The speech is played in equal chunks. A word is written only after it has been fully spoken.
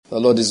The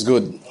Lord is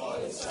good.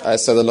 I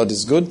said the Lord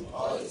is good.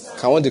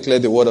 Can we declare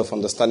the word of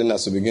understanding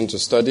as we begin to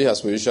study,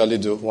 as we usually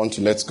do? 1,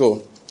 2, let's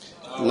go.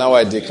 Now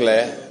I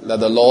declare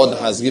that the Lord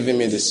has given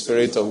me the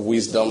spirit of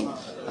wisdom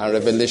and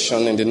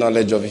revelation in the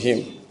knowledge of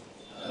Him.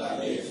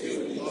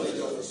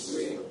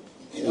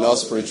 In all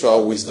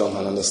spiritual wisdom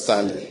and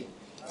understanding.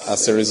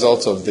 As a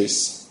result of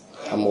this,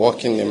 I'm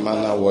walking in a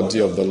manner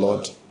worthy of the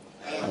Lord.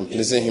 I'm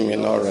pleasing Him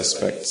in all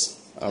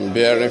respects. I'm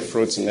bearing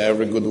fruit in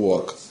every good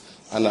work,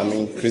 and I'm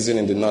increasing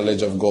in the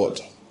knowledge of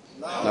God.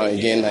 Now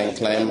again, I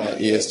incline my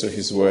ears to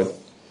His word.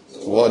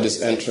 The word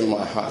is entering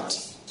my heart.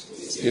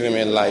 It's giving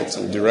me light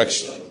and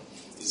direction.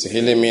 It's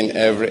healing me in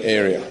every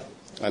area,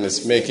 and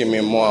it's making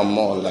me more and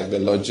more like the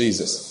Lord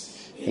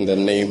Jesus. In the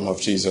name of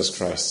Jesus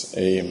Christ.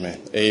 Amen.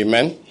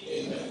 Amen.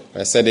 Amen.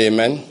 I said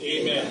amen.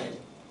 Amen.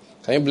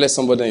 Can you bless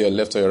somebody on your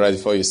left or your right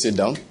before you sit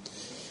down?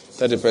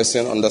 Tell the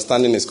person,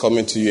 understanding is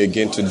coming to you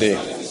again today.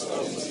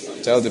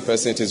 Tell the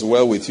person it is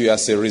well with you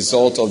as a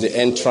result of the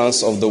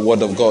entrance of the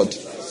Word of God.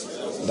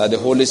 That the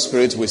Holy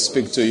Spirit will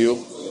speak to you.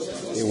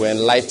 He will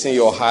enlighten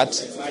your heart.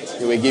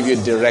 He will give you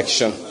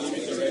direction.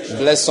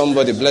 Bless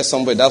somebody, bless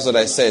somebody. That's what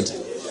I said.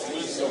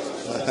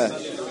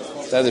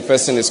 Tell the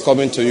person is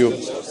coming to you.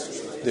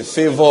 The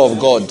favor of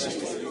God,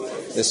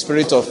 the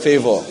spirit of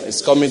favor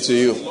is coming to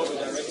you.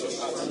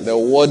 The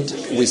Word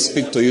will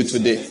speak to you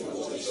today.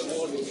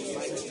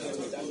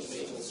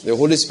 The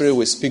Holy Spirit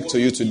will speak to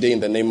you today in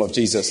the name of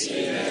Jesus.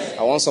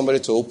 I want somebody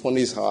to open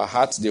his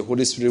heart. The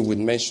Holy Spirit will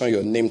mention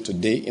your name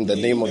today in the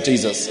name of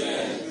Jesus.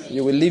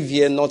 You will leave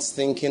here not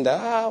thinking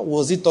that,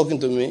 was he talking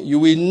to me? You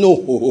will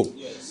know.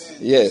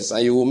 Yes,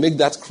 and you will make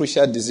that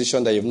crucial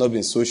decision that you've not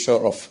been so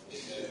sure of.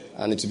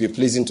 And it will be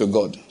pleasing to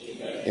God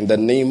in the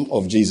name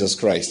of Jesus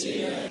Christ.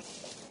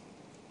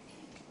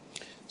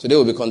 Today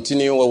we'll be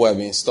continuing what we have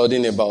been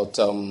studying about.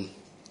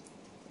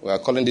 We are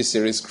calling this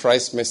series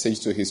Christ's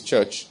Message to His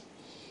Church.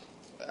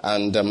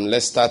 And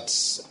let's start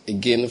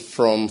again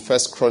from 1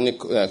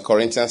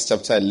 Corinthians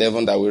chapter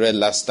 11 that we read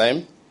last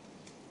time.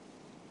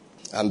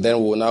 And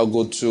then we'll now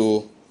go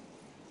to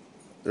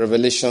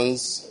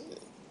Revelations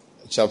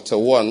chapter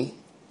 1.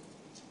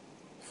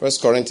 1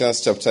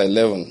 Corinthians chapter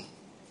 11.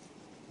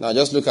 Now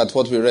just look at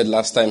what we read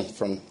last time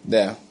from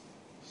there.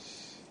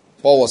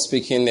 Paul was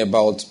speaking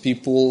about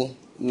people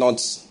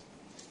not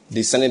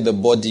discerning the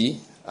body,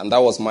 and that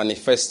was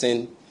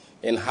manifesting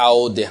in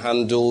how they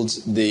handled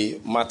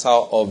the matter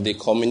of the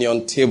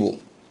communion table.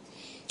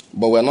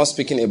 But we're not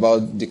speaking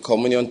about the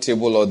communion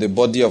table or the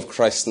body of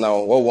Christ now.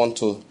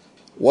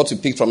 What we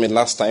picked from it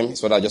last time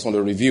is what I just want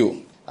to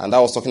review. And that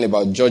was talking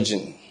about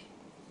judging.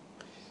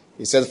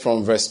 He said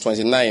from verse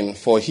 29, let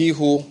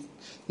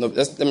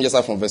me just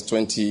start from verse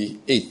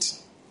 28.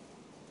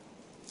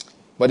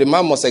 But the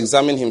man must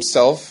examine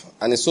himself,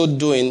 and in so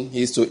doing,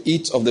 he is to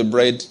eat of the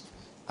bread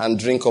and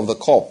drink of the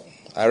cup.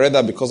 I read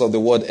that because of the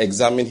word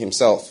examine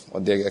himself,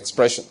 or the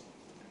expression.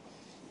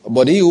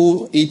 But he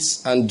who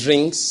eats and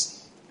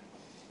drinks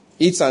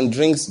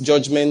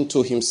judgment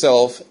to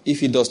himself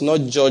if he does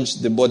not judge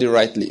the body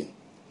rightly.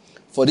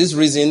 For this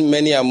reason,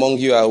 many among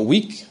you are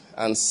weak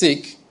and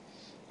sick,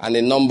 and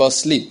a number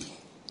sleep.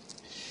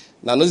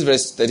 Now notice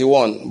verse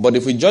 31. But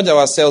if we judge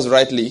ourselves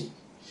rightly,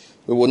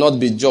 we will not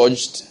be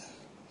judged.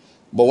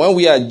 But when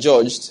we are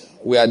judged,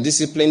 we are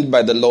disciplined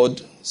by the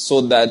Lord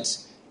so that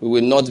we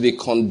will not be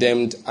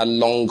condemned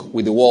along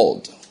with the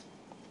world.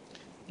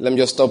 Let me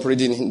just stop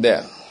reading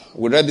there.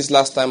 We read this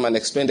last time and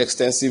explained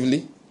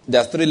extensively.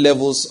 There are 3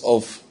 levels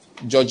of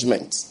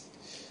judgment.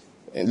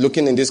 And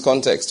looking in this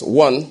context,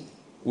 1,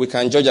 we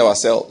can judge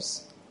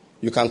ourselves.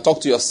 You can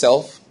talk to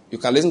yourself. You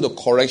can listen to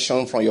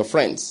correction from your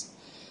friends.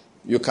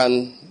 You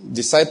can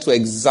decide to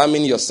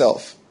examine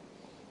yourself.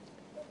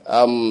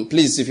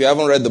 Please, if you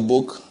haven't read the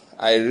book,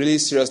 I really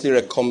seriously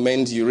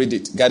recommend you read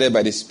it, Guided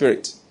by the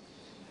Spirit.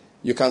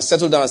 You can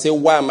settle down and say,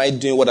 why am I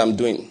doing what I'm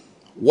doing?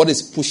 What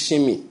is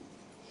pushing me?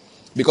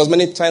 Because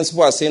many times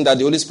people are saying that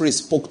the Holy Spirit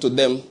spoke to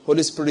them.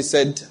 Holy Spirit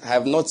said, I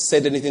have not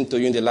said anything to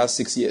you in the last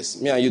 6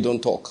 years. Me and you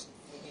don't talk.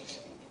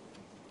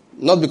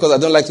 Not because I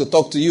don't like to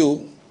talk to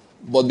you,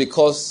 but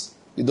because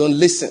you don't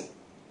listen.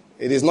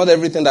 It is not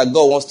everything that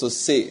God wants to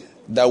say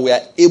that we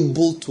are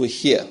able to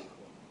hear.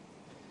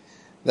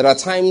 There are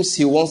times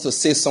He wants to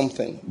say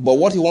something, but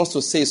what He wants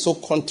to say is so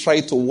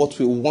contrary to what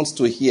we want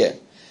to hear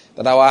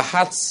that our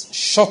hearts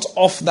shut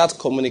off that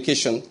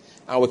communication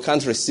and we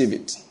can't receive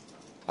it.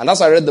 And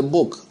as I wrote the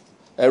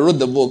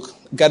book,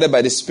 Guided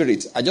by the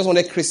Spirit, I just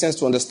wanted Christians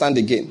to understand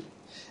again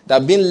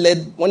that being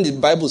led, when the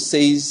Bible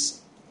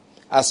says,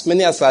 as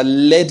many as are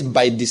led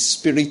by the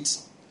Spirit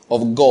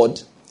of God,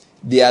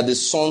 they are the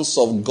sons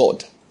of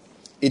God.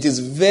 It is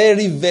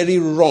very, very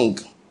wrong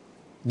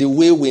the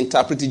way we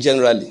interpret it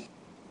generally.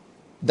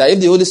 That if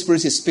the Holy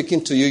Spirit is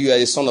speaking to you, you are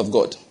a son of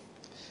God.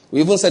 We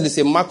even said it's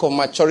a mark of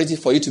maturity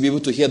for you to be able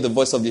to hear the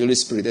voice of the Holy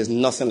Spirit. There's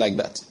nothing like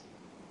that.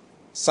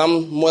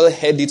 Samuel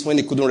heard it when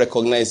he couldn't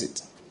recognize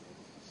it.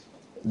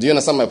 Do you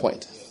understand my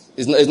point?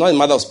 It's not a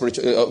matter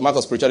of mark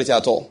of spirituality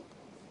at all.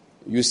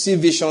 You see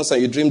visions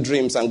and you dream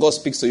dreams and God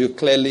speaks to you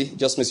clearly,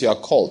 just means you are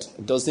called.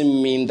 It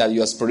doesn't mean that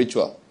you are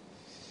spiritual.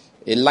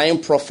 A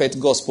lying prophet,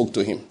 God spoke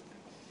to him.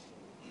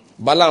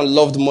 Balaam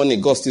loved money,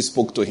 God still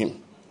spoke to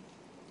him.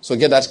 So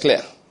get that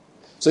clear.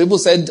 So people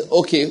said,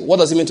 okay, what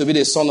does it mean to be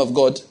the son of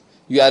God?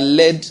 You are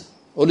led,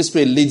 Holy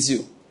Spirit leads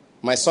you.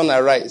 My son,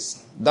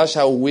 arise. Thou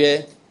shalt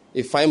wear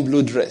a fine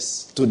blue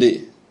dress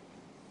today.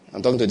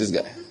 I'm talking to this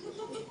guy.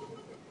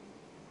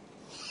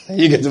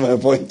 You get to my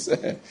point.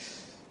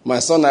 My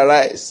son,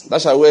 arise. Thou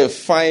shalt wear a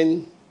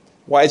fine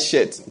white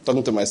shirt. I'm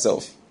talking to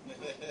myself.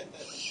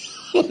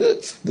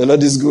 The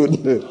Lord is good.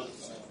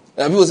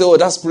 And people say, oh,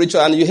 that's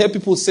spiritual. And you hear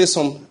people say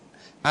some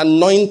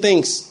annoying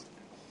things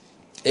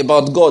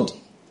about God.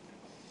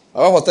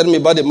 My wife was telling me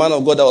about the man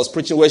of God that was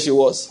preaching where she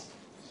was.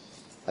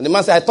 And the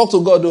man said, I talked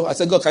to God though. I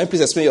said, God, can you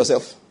please explain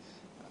yourself?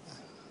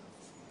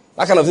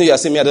 That kind of thing you are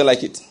saying me, I don't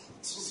like it.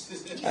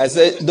 I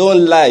said,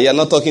 don't lie, you're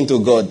not talking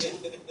to God.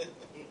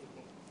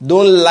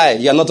 Don't lie,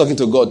 you're not talking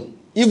to God.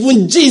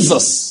 Even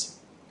Jesus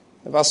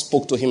never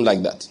spoke to him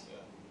like that.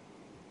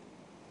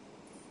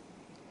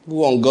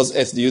 Who on God's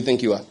earth do you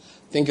think you are?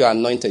 Think you are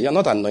anointed? You are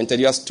not anointed,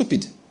 you are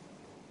stupid.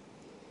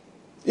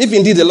 If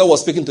indeed the Lord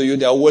was speaking to you,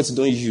 there are words you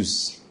don't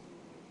use.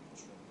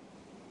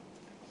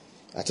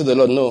 I told the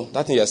Lord, no,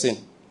 that thing you are saying,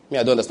 me,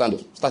 I don't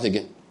understand. Start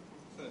again.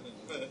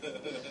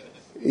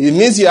 It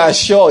means you are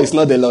sure it's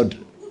not the Lord.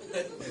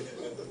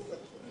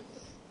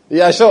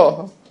 You are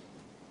sure?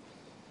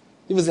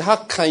 People say, how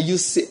can you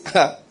say?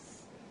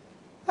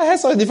 I heard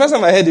something. The first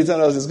time I heard it, I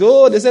was just,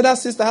 oh, they said that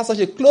sister has such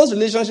a close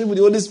relationship with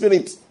the Holy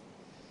Spirit.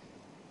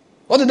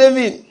 What do they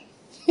mean?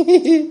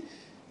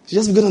 She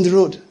just began on the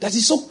road. That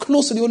is so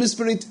close to the Holy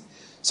Spirit.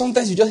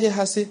 Sometimes you just hear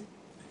her say,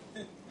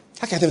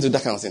 I can't do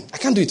that kind of thing. I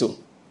can't do it too.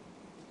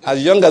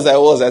 As young as I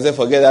was, I said,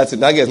 forget that.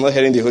 That guy is not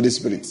hearing the Holy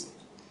Spirit.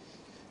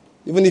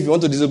 Even if you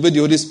want to disobey the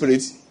Holy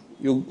Spirit,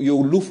 you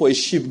look for a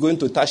ship going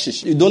to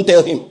Tarshish. You don't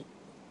tell him.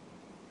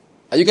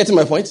 Are you getting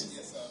my point?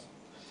 Yes, sir.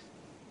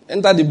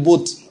 Enter the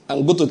boat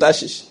and go to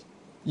Tarshish.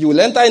 You will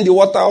enter in the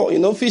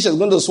water, fish is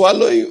going to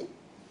swallow you.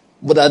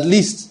 But at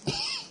least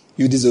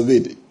you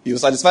disobeyed. You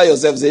satisfy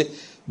yourself, say,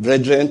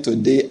 brethren,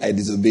 today I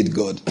disobeyed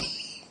God.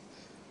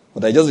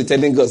 But I just be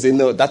telling God, say,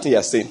 no, that thing you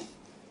are saying,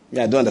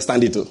 I don't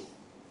understand it too.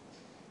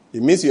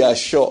 It means you are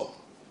sure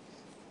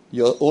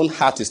your own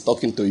heart is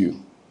talking to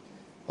you.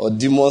 Or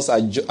demons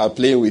are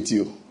playing with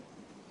you.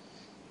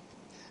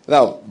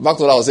 Now, back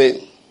to what I was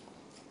saying.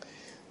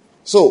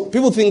 So,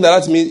 people think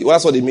that's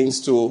what it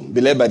means to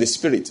be led by the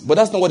Spirit. But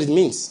that's not what it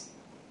means.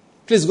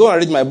 Please go and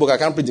read my book. I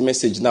can't preach the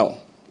message now.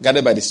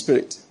 Guided by the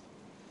Spirit.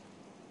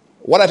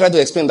 What I try to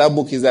explain in that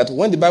book is that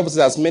when the Bible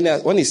says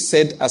when it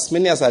said as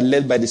many as are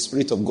led by the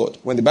Spirit of God,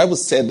 when the Bible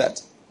said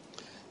that,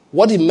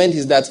 what it meant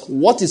is that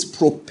what is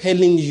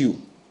propelling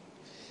you.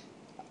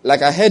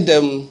 Like I heard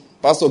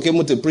Pastor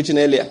Okemuto preaching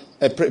earlier,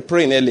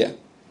 praying earlier,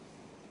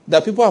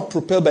 that people are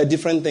propelled by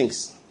different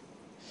things.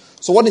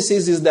 So what it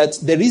says is that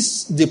there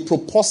is the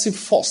propulsive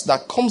force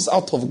that comes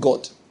out of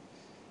God.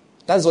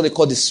 That is what they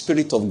call the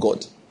Spirit of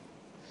God.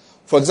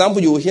 For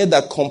example, you will hear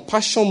that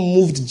compassion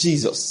moved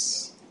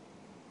Jesus.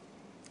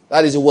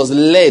 That is, it was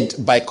led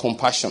by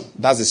compassion.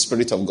 That's the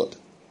Spirit of God.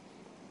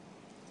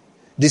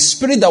 The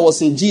Spirit that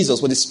was in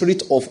Jesus was the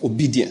Spirit of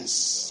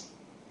obedience.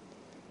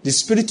 The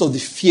Spirit of the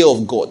fear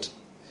of God.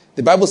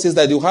 The Bible says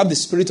that you have the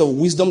Spirit of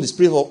wisdom, the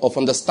Spirit of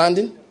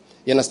understanding.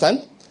 You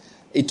understand?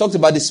 It talked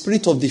about the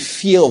Spirit of the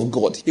fear of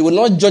God. He will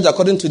not judge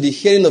according to the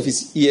hearing of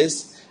his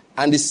ears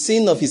and the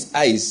seeing of his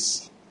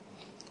eyes.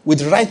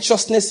 With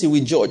righteousness he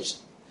will judge.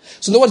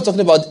 So now what he's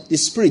talking about, the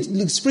Spirit.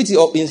 The Spirit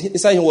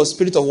inside him was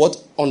Spirit of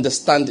what?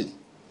 Understanding.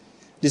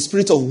 The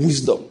Spirit of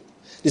wisdom.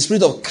 The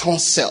Spirit of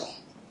counsel.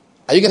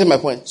 Are you getting my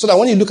point? So that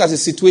when you look at a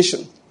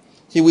situation,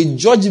 he will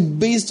judge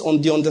based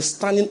on the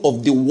understanding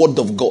of the Word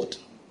of God.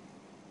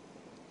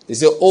 They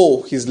say,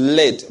 oh, he's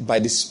led by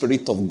the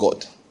Spirit of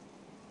God.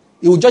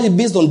 He will judge it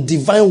based on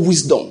divine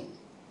wisdom.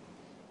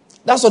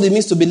 That's what it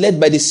means to be led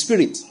by the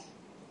Spirit.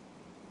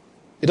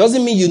 It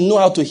doesn't mean you know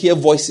how to hear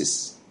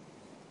voices.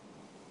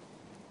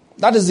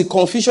 That is the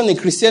confusion in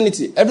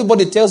Christianity.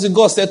 Everybody tells you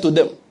God said to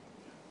them.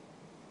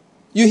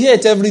 You hear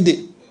it every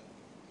day.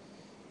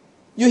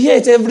 You hear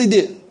it every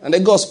day. And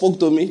then God spoke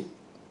to me.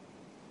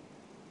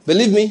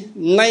 Believe me,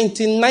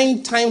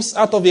 99 times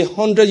out of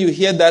 100 you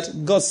hear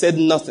that God said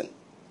nothing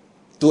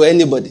to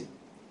anybody.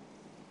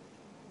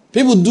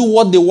 People do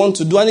what they want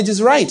to do, and it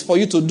is right for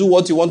you to do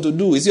what you want to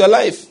do. It's your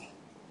life.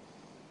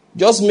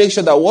 Just make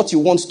sure that what you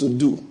want to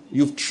do,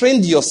 you've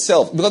trained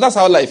yourself, because that's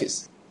how life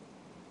is.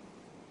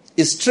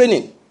 It's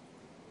training.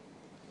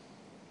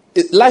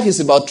 Life is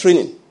about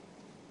training.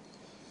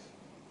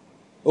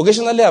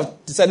 Occasionally,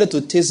 I've decided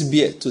to taste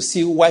beer to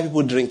see why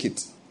people drink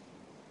it.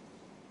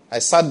 I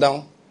sat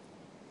down.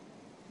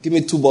 Give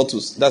me 2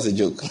 bottles. That's a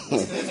joke.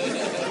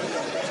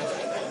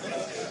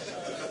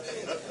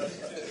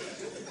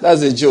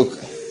 That's a joke.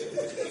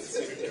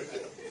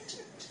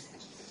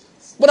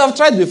 But I've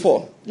tried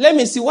before. Let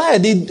me see, why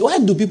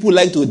do people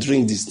like to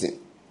drink this thing?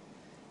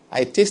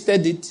 I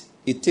tasted it.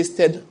 It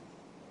tasted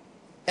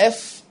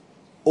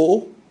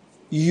Foul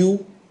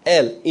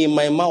in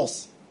my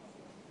mouth.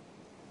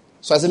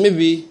 So I said,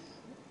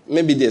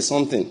 maybe there's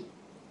something.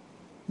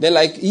 Then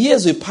like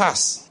years will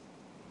pass.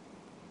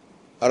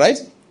 All right?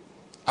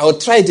 I will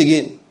try it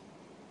again.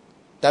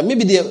 That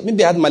maybe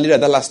I had malaria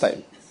that last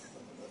time.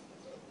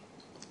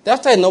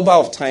 After a number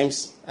of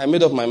times, I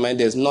made up my mind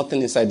there's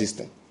nothing inside this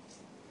thing.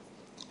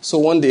 So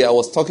one day I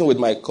was talking with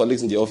my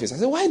colleagues in the office. I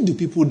said, why do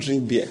people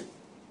drink beer?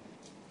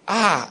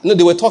 No,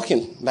 they were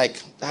talking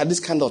like at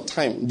this kind of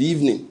time, in the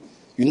evening.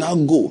 You now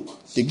go.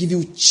 They give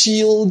you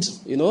chilled,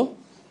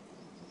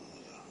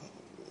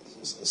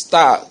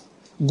 Star,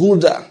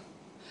 Gulda.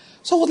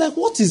 So I was like,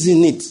 what is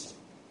in it?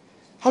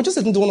 I was just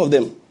saying to one of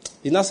them.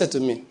 He now said to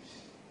me,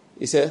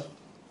 he said,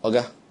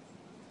 Oga,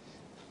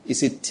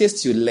 it's a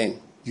taste you learn.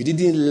 You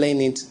didn't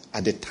learn it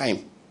at the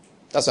time.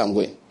 That's where I'm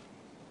going.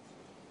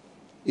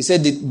 He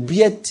said the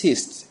beer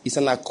taste is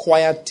an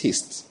acquired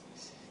taste.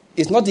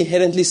 It's not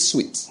inherently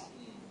sweet.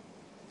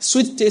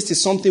 Sweet taste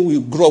is something we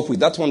grew up with.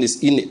 That one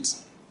is innate.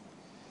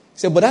 He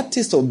said, but that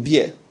taste of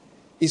beer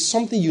is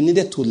something you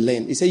needed to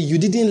learn. He said, you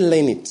didn't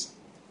learn it.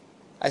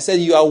 I said,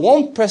 you are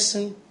one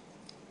person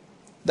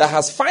that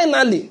has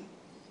finally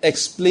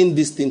explained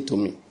this thing to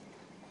me.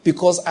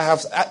 Because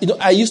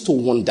I used to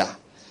wonder.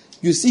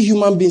 You see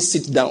human beings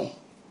sit down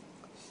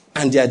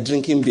and they are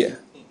drinking beer.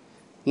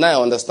 Now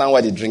I understand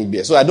why they drink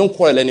beer. So I don't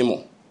quarrel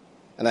anymore.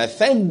 And I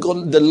thank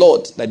God, the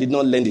Lord, that I did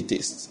not learn the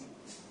taste.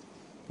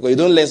 Because you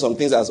don't learn some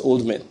things as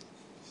old men.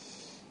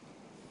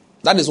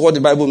 That is what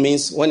the Bible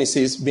means when it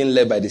says being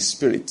led by the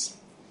Spirit.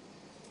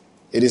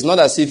 It is not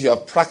as if you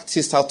have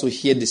practiced how to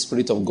hear the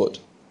Spirit of God.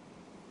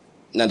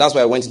 Now that's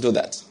why I went into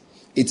that.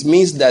 It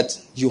means that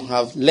you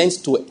have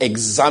learned to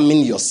examine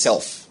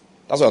yourself.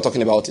 That's why I'm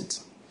talking about it.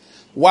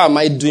 Why am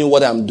I doing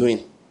what I'm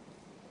doing?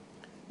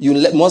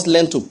 You must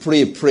learn to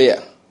pray a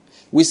prayer.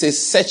 We say,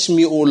 search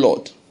me, O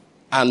Lord,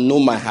 and know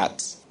my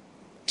heart.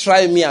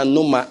 Try me and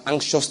know my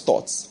anxious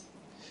thoughts.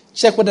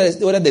 Check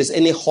whether there's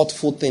any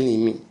hurtful thing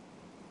in me.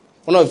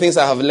 One of the things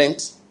I have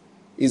learned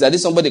is that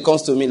if somebody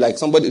comes to me, like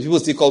people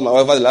still call my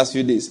wife over the last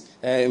few days,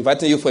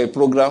 inviting you for a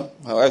program.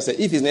 My wife said,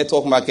 if it's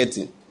network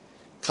marketing,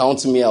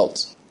 count me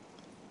out.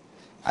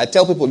 I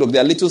tell people, look,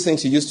 there are little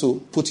things you use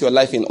to put your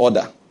life in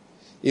order.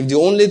 If the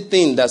only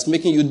thing that's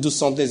making you do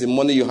something is the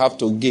money you have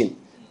to gain,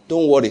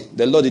 don't worry.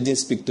 The Lord didn't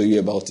speak to you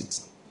about it.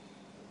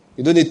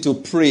 You don't need to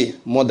pray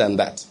more than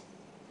that.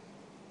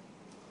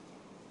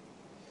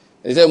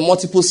 There are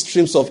multiple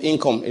streams of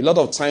income. A lot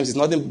of times it's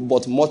nothing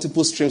but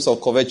multiple streams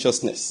of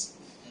covetousness.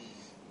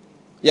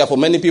 Yeah, for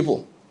many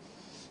people.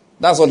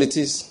 That's all it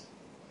is.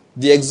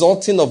 The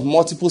exalting of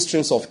multiple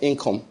streams of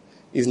income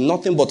is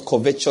nothing but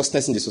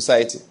covetousness in the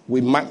society.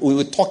 We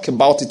will talk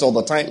about it all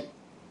the time.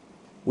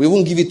 We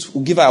won't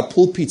give our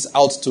pulpits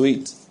out to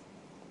it.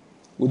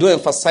 We don't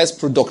emphasize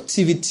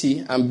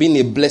productivity and being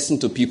a blessing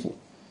to people.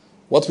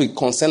 What we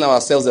concern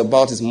ourselves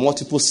about is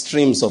multiple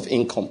streams of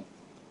income.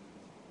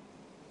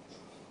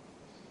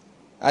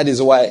 That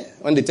is why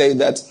when they tell you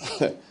that,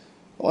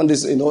 on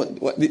this,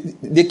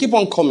 they keep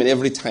on coming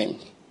every time.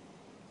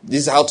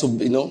 This is how to,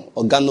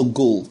 organo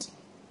gold,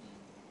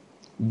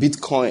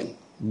 Bitcoin,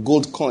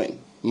 gold coin,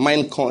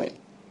 mine coin,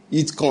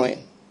 eat coin.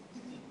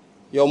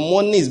 Your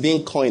money is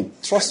being coined.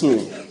 Trust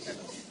me.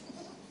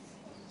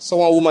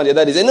 Woman the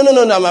other day said,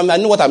 no, I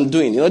know what I'm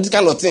doing. This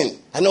kind of thing.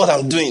 I know what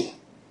I'm doing.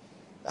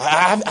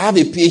 I have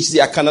a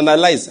PhD. I can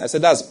analyze. I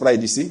said, that's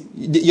pride, you see.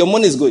 Your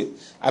money is going.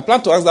 I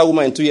plan to ask that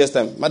woman in 2 years'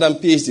 time, Madam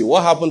PhD,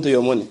 what happened to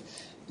your money?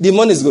 The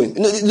money is going.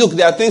 Look,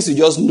 there are things you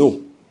just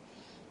know.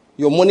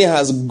 Your money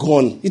has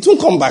gone. It won't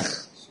come back.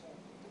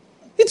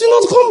 It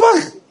will not come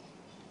back.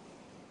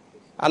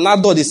 And now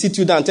they sit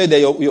you down and tell you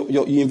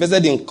that you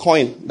invested in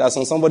coin that's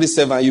on somebody's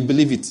server and you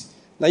believe it.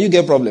 Now you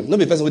get a problem. No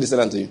be person will sell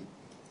that to you.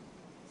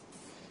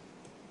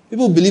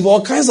 People believe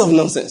all kinds of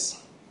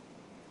nonsense.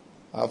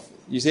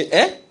 You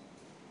say,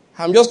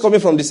 I'm just coming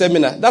from the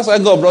seminar. That's why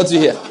God brought you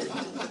here.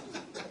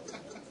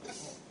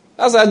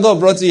 That's why God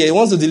brought you here. He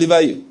wants to deliver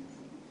you.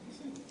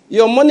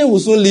 Your money will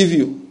soon leave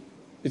you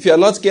if you are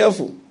not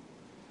careful.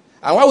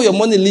 And why will your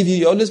money leave you?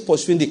 You're always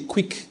pursuing the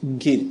quick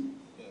gain.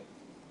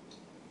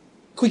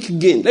 Quick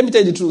gain. Let me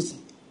tell you the truth.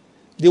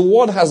 The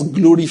world has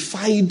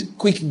glorified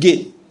quick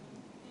gain.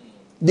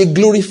 They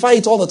glorify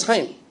it all the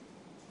time.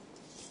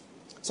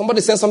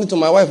 Somebody said something to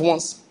my wife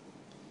once.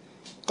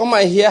 Come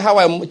and hear how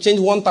I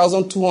changed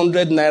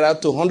 1,200 naira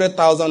to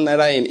 100,000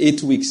 naira in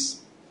 8 weeks.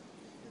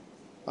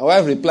 My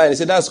wife replied and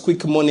said, that's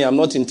quick money. I'm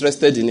not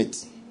interested in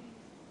it.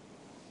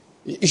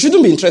 You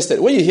shouldn't be interested.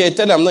 When you hear it,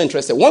 tell them I'm not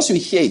interested. Once you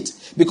hear it,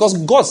 because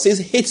God says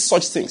hate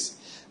such things.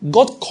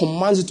 God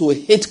commands you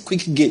to hate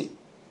quick gain.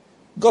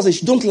 God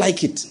says you don't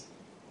like it.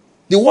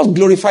 The world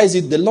glorifies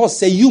it. The Lord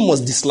says you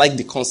must dislike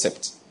the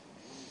concept.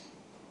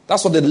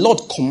 That's what the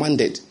Lord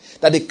commanded.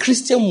 That the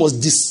Christian must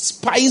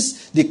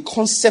despise the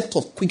concept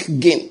of quick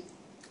gain.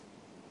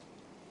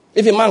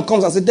 If a man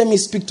comes and says, let me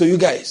speak to you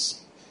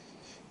guys.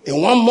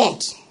 In 1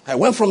 month, I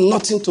went from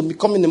nothing to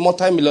becoming a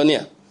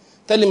multi-millionaire.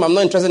 Tell him I'm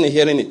not interested in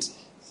hearing it.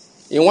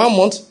 In 1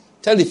 month,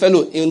 tell the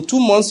fellow, in 2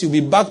 months, you'll be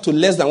back to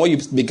less than what you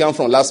began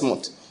from last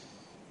month.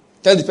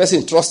 Tell the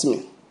person, trust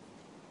me.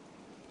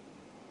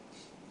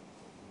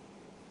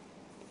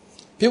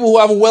 People who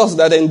have wealth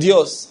that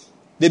endures,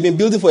 They've been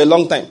building for a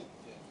long time.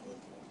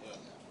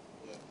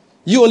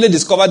 You only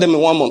discovered them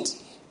in 1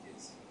 month.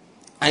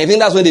 And you think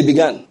that's when they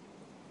began.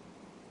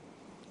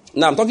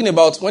 Now, I'm talking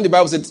about when the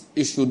Bible said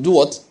you should do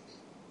what?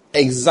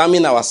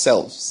 Examine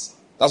ourselves.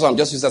 That's why I'm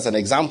just using as an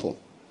example.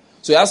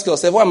 So you ask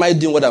yourself, why am I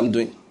doing what I'm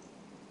doing?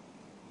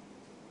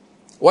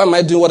 Why am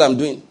I doing what I'm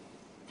doing?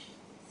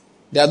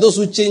 There are those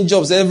who change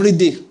jobs every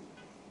day.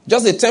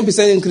 Just a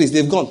 10% increase,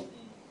 they've gone.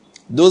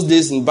 Those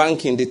days in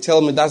banking, they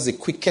tell me that's the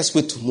quickest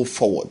way to move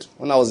forward.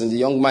 When I was in the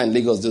Young Man in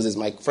Lagos, those days,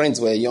 my friends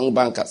were young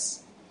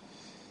bankers.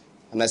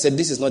 And I said,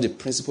 this is not the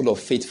principle of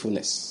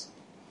faithfulness.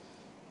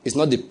 It's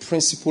not the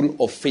principle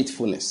of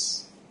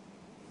faithfulness.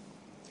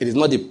 It is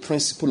not the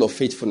principle of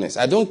faithfulness.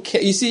 I don't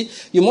care. You see,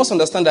 you must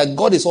understand that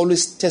God is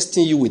always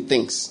testing you with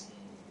things.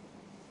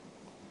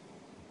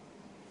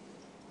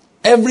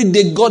 Every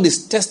day, God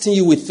is testing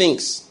you with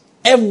things.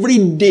 Every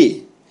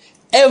day.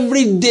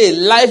 Every day,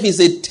 life is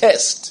a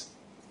test.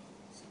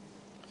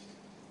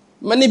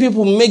 Many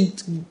people make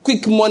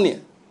quick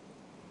money.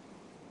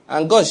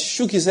 And God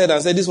shook his head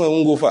and said, this one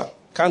won't go far.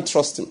 Can't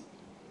trust him.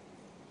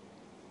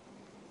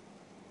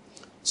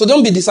 So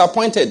don't be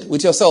disappointed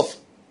with yourself.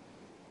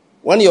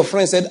 When your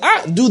friend said,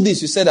 do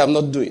this, you said, I'm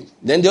not doing.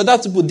 Then the other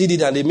people did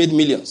it and they made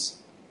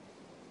millions.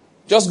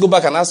 Just go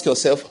back and ask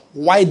yourself,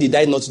 why did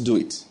I not do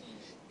it?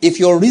 If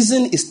your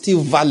reason is still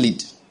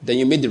valid, then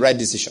you made the right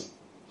decision.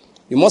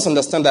 You must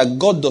understand that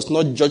God does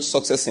not judge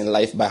success in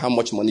life by how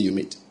much money you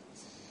made.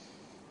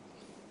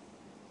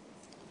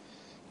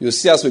 You'll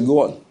see as we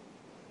go on.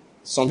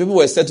 Some people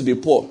were said to be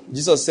poor.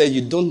 Jesus said,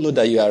 you don't know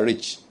that you are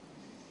rich.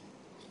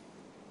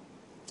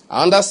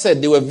 And others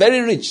said they were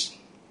very rich.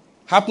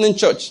 Happening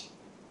church.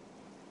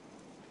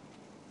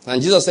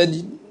 And Jesus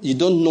said, you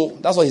don't know.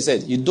 That's what he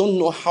said. You don't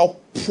know how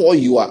poor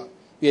you are.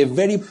 You're a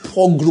very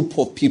poor group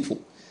of people.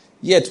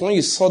 Yet when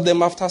you saw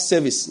them after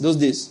service, those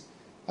days,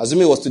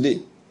 assuming it was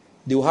today,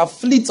 they will have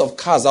fleets of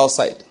cars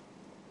outside.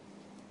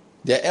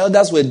 Their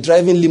elders were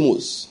driving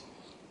limos.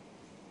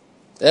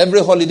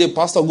 Every holiday,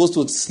 pastor goes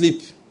to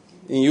sleep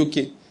in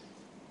UK.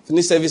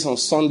 Finish service on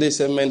Sunday,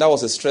 say, man, that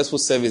was a stressful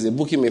service. They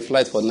book him a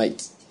flight for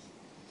night.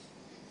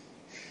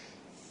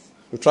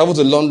 We travel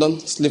to London,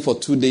 sleep for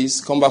 2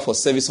 days, come back for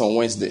service on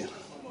Wednesday.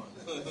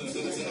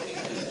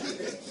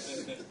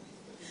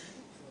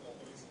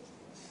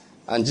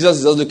 And Jesus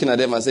is just looking at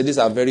them and said, these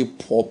are very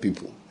poor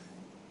people.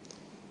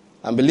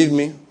 And believe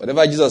me,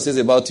 whatever Jesus says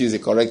about you is a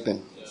correct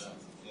thing. Yeah.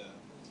 Yeah.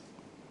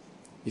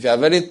 If you are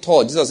very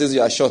tall, Jesus says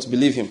you are short,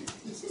 believe him.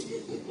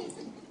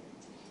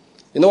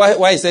 You know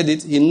why he said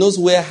it? He knows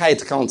where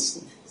height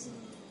counts.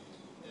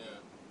 Yeah.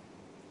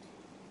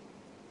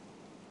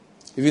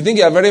 If you think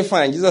you are very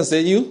fine, Jesus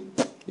said, you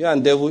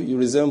and devil, you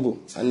resemble.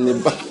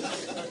 And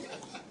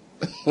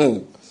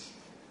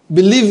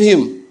believe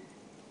him.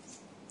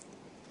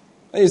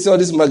 When you see all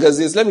these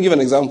magazines, let me give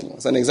an example.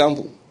 As an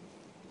example.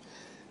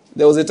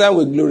 There was a time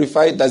we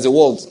glorified, there's a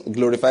world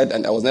glorified,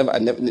 and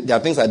there are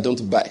things I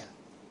don't buy.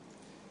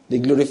 They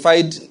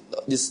glorified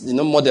this,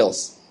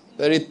 models.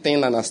 Very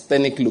thin and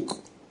aesthetic look.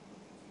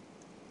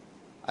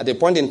 At a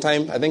point in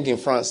time, I think in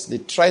France, they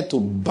tried to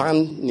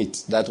ban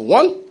it. That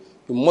one,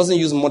 you mustn't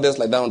use models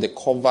like that on the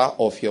cover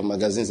of your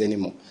magazines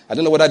anymore. I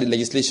don't know whether the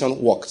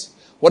legislation worked.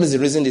 What is the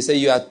reason? They say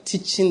you are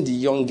teaching the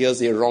young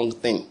girls a wrong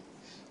thing.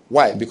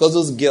 Why? Because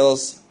those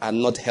girls are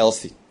not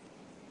healthy.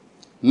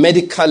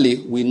 Medically,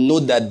 we know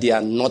that they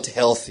are not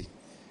healthy.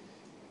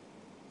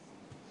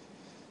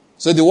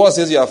 So the world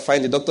says you are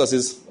fine. The doctor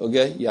says,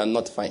 okay, you are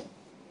not fine.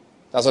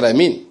 That's what I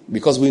mean.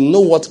 Because we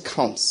know what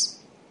counts.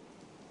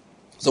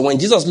 So when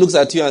Jesus looks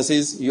at you and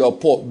says, you are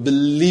poor,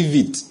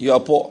 believe it. You are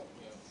poor.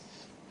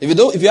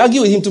 If you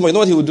argue with him too much, you know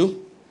what he will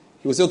do?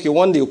 He will say, okay,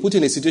 one day he'll put you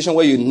in a situation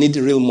where you need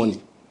real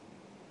money.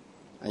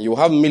 And you will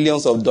have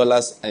millions of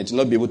dollars and it will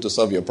not be able to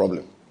solve your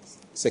problem.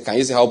 Say, can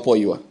you see how poor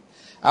you are?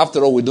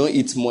 After all, we don't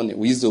eat money.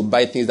 We used to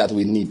buy things that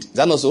we need. Is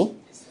that not so?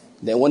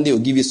 Then one day he'll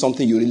give you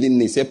something you really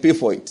need. Say, pay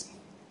for it.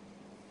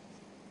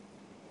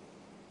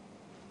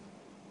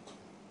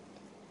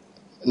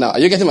 Now, are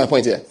you getting my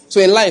point here? So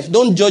in life,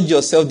 don't judge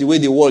yourself the way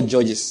the world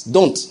judges.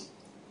 Don't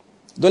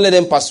let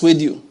them persuade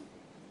you.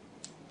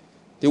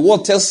 The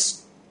world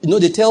tells,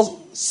 they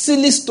tell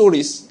silly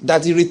stories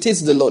that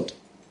irritates the Lord.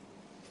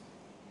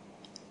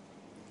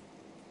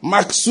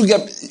 Mark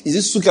Zuckerberg, is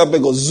it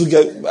Zuckerberg or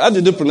Zuckerberg? How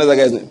do you pronounce that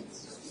guy's name?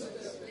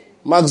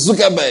 Mark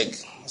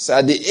Zuckerberg. So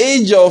at the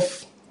age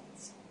of,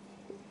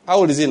 how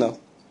old is he now?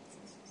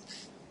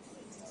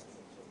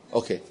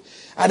 Okay.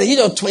 At the age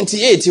of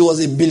 28, he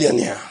was a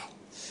billionaire.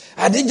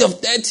 At the age of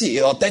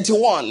 30 or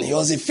 31, he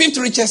was the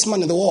 5th richest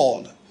man in the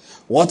world.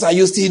 What are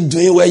you still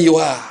doing where you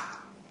are?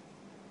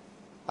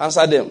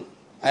 Answer them.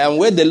 I am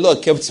where the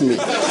Lord kept me.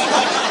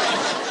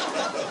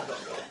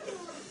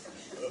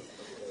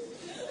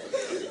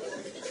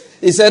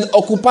 He said,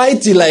 occupy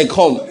till I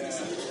come.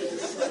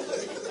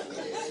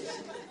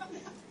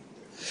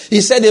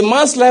 He said, a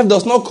man's life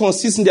does not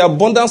consist in the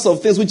abundance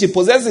of things which he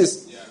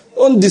possesses. Yeah.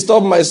 Don't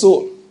disturb my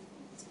soul.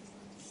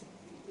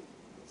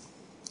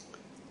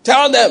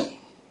 Tell them.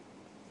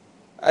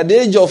 At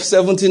the age of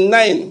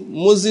 79,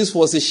 Moses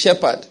was a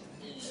shepherd.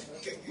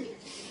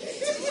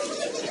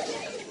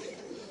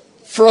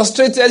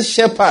 frustrated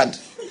shepherd,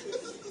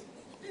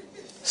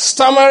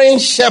 stammering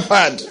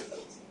shepherd,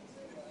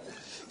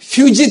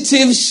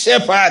 fugitive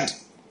shepherd.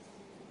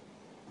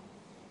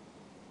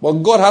 But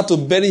God had to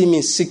bury him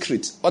in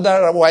secret.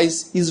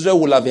 Otherwise, Israel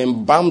would have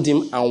embalmed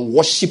him and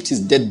worshipped his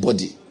dead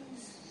body.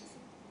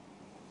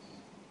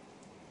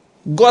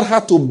 God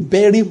had to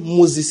bury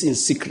Moses in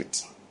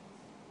secret.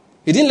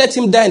 He didn't let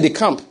him die in the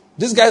camp.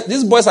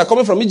 These boys are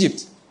coming from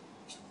Egypt.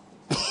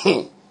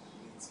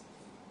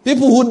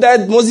 People who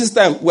died Moses'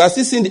 time, we are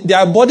still seeing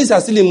their bodies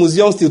are still in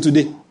museums till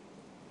today.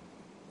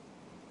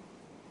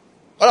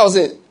 What I was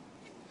saying,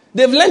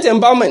 they've learnt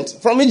embalmment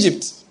from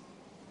Egypt.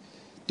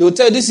 They will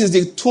tell you this is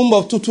the tomb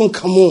of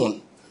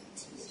Tutankhamun.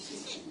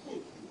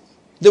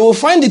 They will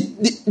find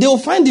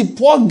the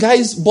poor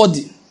guy's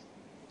body,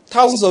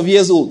 thousands of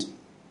years old.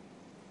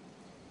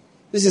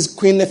 This is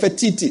Queen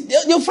Nefertiti.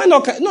 They'll find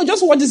all kinds. No,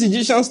 just watch this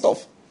Egyptian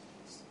stuff.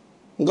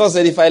 God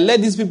said, if I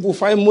let these people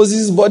find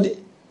Moses' body,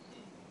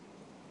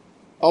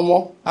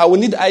 I will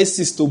need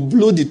ISIS to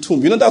blow the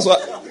tomb. You know that's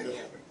what.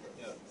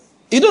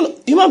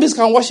 Human beings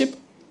can worship.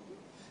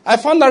 I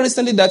found out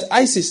recently that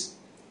ISIS.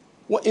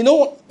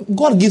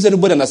 God gives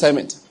everybody an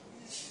assignment.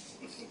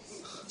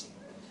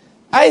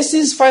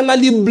 ISIS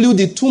finally blew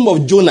the tomb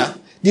of Jonah,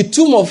 the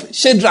tomb of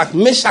Shadrach,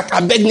 Meshach,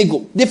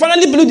 Abednego. They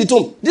finally blew the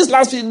tomb this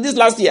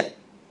last year.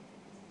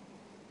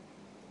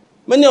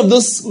 Many of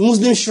those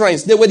Muslim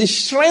shrines, they were the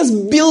shrines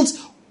built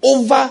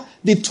over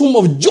the tomb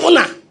of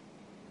Jonah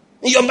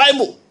in your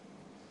Bible.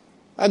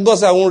 And God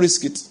said, I won't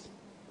risk it.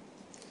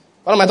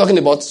 What am I talking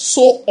about?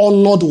 So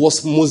honored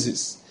was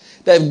Moses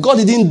that if God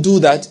didn't do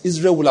that,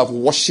 Israel would have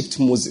worshipped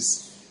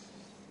Moses.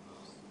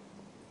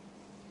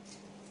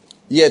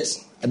 Yet,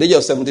 at the age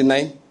of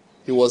 79,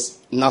 he was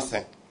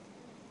nothing.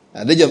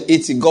 At the age of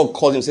 80, God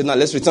called him and said, now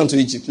let's return to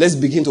Egypt. Let's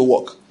begin to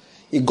work.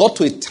 He got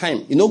to a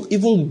time,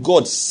 even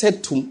God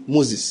said to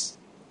Moses,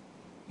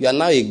 you are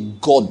now a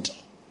god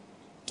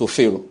to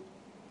Pharaoh.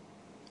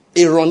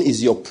 Aaron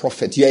is your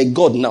prophet. You are a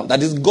god now.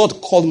 That is, God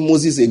called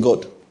Moses a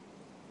god.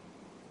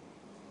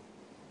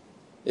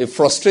 A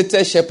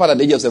frustrated shepherd at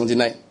the age of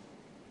 79.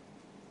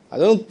 I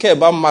don't care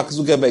about Mark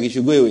Zuckerberg. He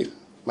should go away.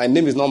 My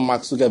name is not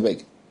Mark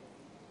Zuckerberg.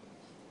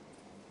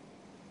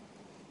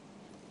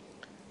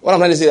 What I'm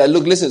trying to say is,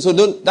 look, listen. So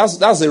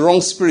that's the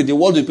wrong spirit. The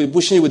world will be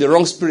pushing you with the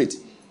wrong spirit.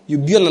 You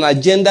build an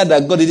agenda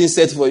that God didn't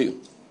set for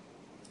you.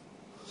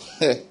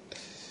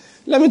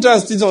 Let me try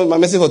and steal my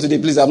message for today,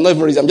 please. I'm not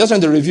even reading. I'm just trying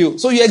to review.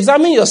 So you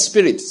examine your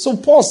spirit. So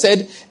Paul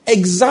said,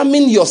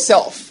 examine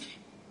yourself.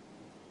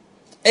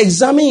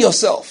 Examine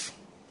yourself.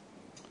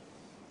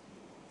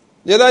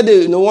 The other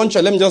day, one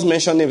church, let me just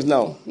mention names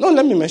now. No,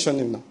 let me mention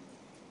him now.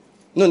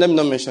 No, let me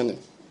not mention him.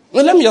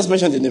 No, let me just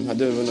mention the name. I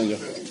don't even know you.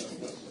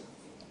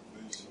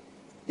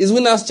 It's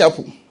Winners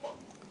Chapel.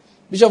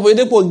 Bishop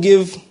Oyedepo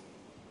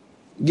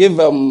gave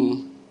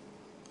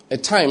a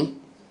time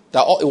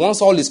that he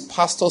wants all his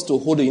pastors to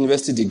hold a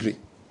university degree.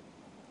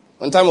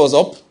 When time was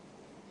up,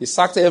 he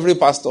sacked every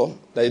pastor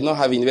that did not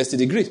have a university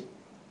degree.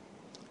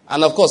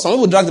 And of course, some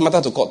people dragged the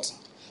matter to court.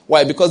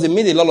 Why? Because they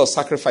made a lot of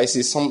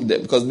sacrifices.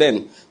 Because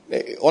then,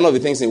 one of the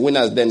things in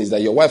Winners then is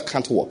that your wife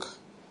can't work.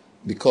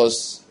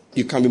 Because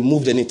you can be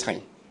moved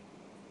anytime.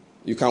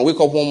 You can wake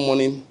up one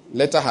morning,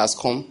 letter has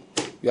come,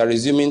 you are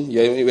resuming,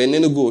 you're in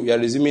Enugu, you are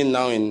resuming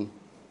now in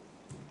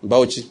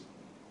Bauchi.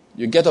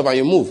 You get up and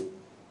you move.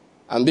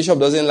 And Bishop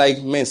doesn't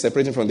like men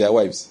separating from their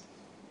wives.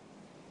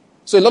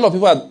 So a lot of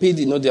people have paid,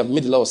 they have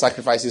made a lot of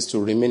sacrifices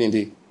to remain in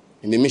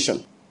the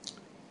mission.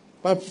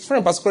 My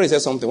friend Pastor Corey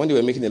said something when they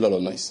were making a lot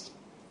of noise.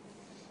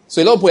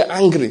 So a lot of people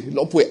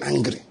were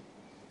angry.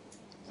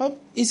 But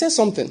he said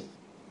something.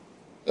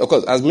 Of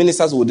course, as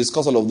ministers, we'll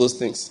discuss all of those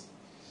things.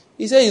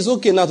 He said, it's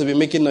okay now to be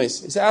making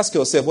noise. He said, ask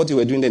yourself what you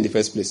were doing there in the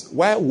first place.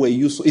 Why were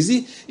you so...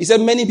 He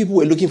said, many people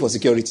were looking for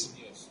security.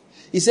 Yes.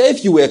 He said,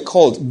 if you were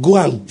called, go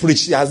and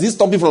preach. Has this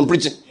stopped you from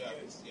preaching? Yeah,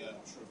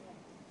 true.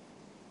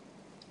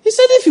 He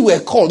said, if you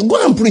were called,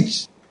 go and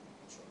preach.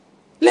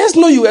 Let's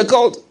know you were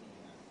called.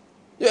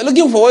 You were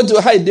looking for where to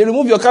hide. They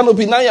remove your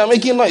canopy. Now you are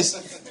making noise.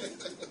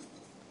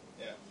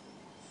 Yeah.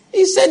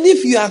 He said,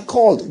 if you are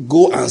called,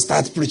 go and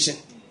start preaching.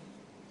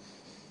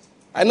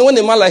 I know when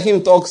a man like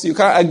him talks, you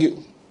can't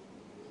argue.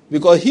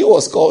 Because he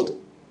was called.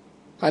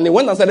 And he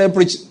went and started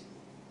preaching.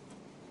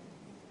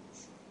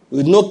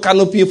 With no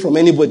canopy from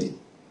anybody.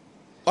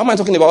 Why am I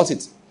talking about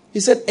it? He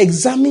said,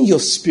 examine your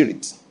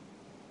spirit.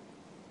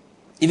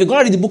 If you're going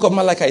to read the book of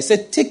Malachi, he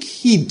said, take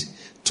heed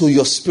to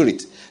your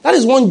spirit. That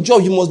is one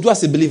job you must do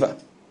as a believer.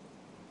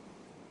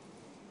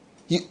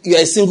 You're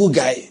a single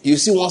guy. You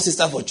see one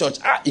sister for church.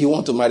 You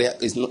want to marry her.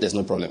 There's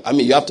no problem. I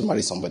mean, you have to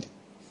marry somebody.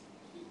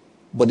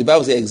 But the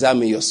Bible says,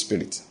 examine your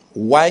spirit.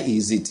 Why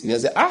is it? You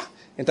say,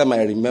 anytime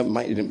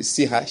I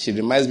see her, she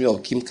reminds me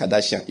of Kim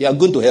Kardashian. You are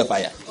going to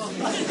hellfire.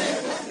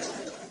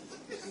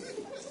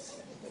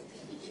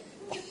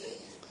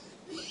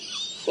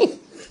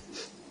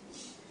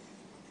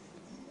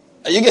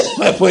 You get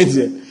my point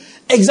here?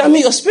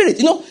 Examine your spirit.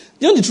 You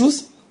know the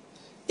truth?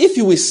 If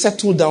you will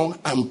settle down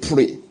and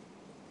pray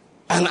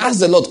and ask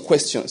the Lord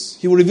questions,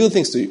 He will reveal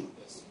things to you.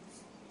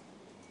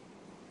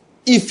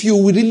 If you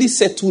will really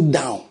settle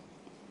down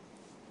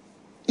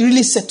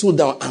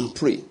and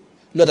pray,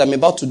 Lord, I'm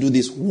about to do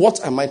this. What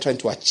am I trying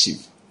to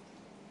achieve?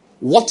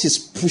 What is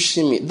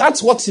pushing me?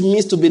 That's what it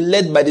means to be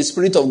led by the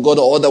Spirit of God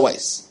or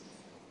otherwise.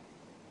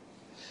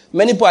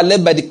 Many people are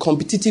led by the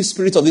competitive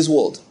spirit of this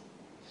world.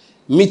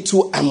 Me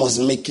too, I must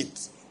make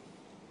it.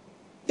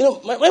 You know,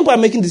 when people are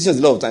making decisions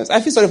a lot of times,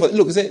 I feel sorry for them.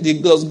 Look, say,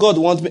 does God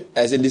want me?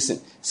 I say, listen,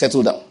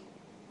 settle down.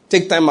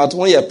 Take time out.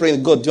 When you're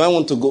praying, God, do I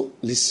want to go?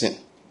 Listen.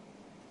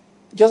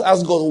 Just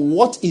ask God,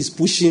 what is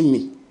pushing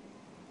me?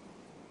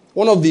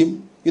 One of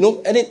them,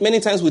 many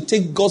times we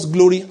take God's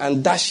glory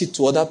and dash it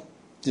to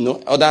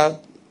other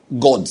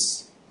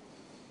gods.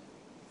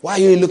 Why are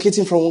you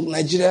relocating from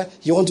Nigeria?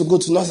 You want to go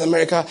to North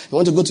America? You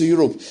want to go to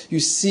Europe? You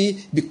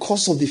see,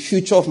 because of the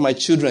future of my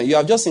children, you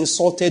have just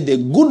insulted the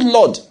good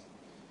Lord.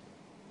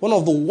 One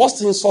of the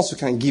worst insults you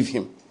can give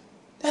him.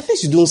 There are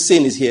things you don't say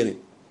in his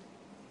hearing.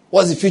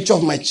 What's the future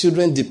of my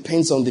children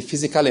depends on the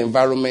physical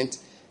environment,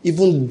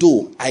 even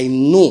though I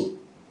know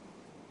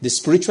the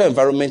spiritual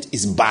environment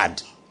is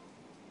bad.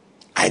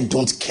 I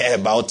don't care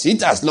about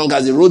it as long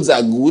as the roads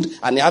are good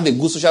and they have a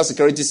good social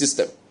security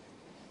system.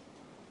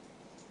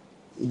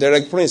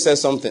 Derek Prince said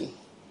something.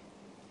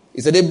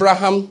 He said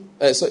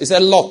he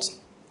said Lot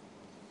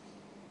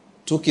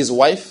took his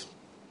wife,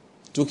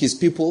 took his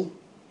people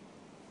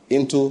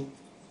into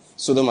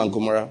Sodom and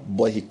Gomorrah,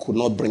 but he could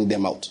not bring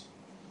them out.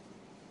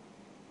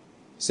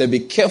 He said, be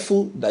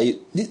careful that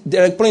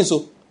Derek Prince,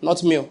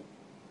 not me.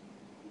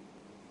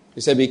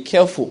 He said, be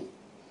careful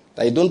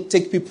that you don't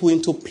take people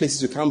into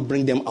places you can't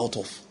bring them out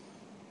of.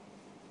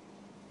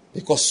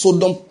 Because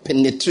Sodom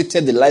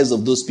penetrated the lives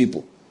of those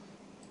people.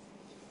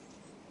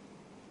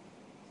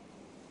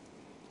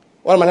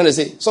 What am I trying to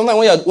say? Sometimes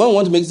when you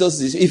want to make those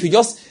decisions, if you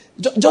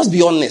just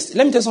be honest.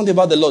 Let me tell you something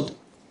about the Lord.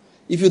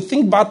 If you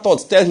think bad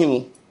thoughts, tell him.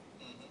 Do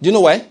you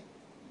know why?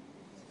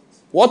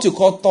 What you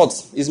call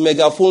thoughts is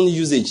megaphone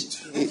usage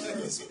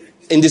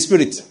in the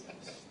spirit.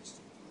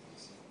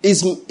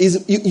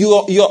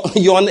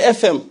 You're on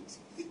FM.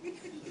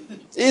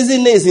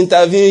 Isn't it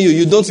interviewing you?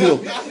 You don't know.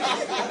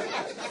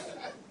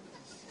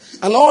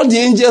 And all the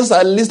angels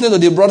are listening to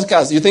the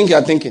broadcast. You think you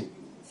are thinking.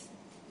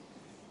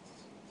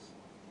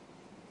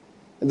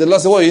 And the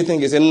Lord said, what do you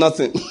think? He said,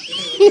 nothing.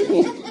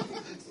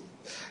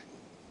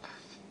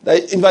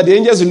 In fact, the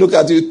angels will look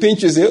at you,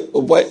 pinch you, say,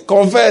 oh boy,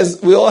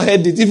 confess, we all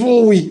heard it.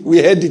 Even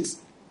we heard it.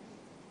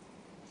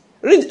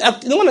 Read. I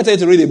don't want to tell you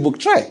to read a book.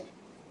 Try.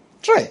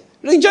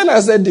 Rick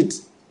Jonah said it.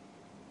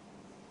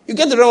 You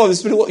get the realm of the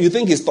spirit, what you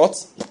think is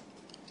thoughts.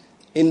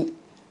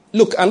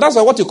 Look, and that's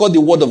what you call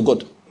the word of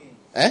God.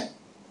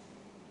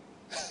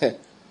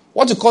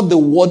 What you call the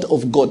word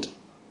of God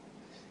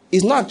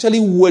is not actually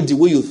word the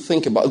way you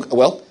think about.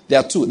 Well, there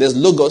are two. There's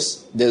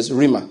logos, there's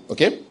rhema.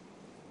 Okay?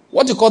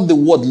 What you call the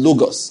word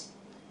logos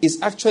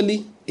is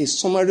actually a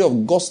summary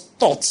of God's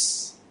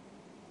thoughts,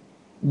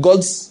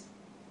 God's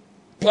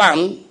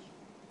plan,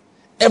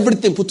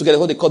 everything put together,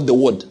 what they call the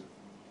word.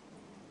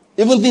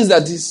 Even things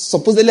that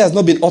supposedly has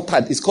not been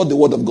uttered is called the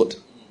word of God.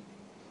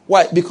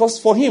 Why? Because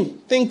for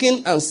him,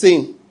 thinking and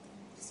saying,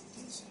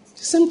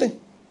 the same thing.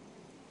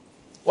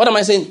 What am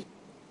I saying?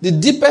 The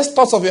deepest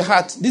thoughts of your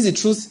heart, this is the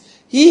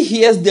truth, he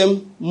hears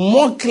them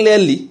more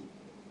clearly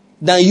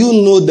than you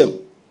know them.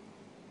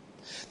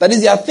 That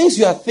is, there are things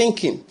you are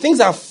thinking. Things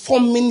that are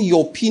forming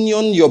your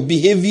opinion, your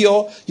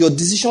behavior, your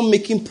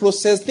decision-making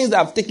process, things that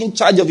have taken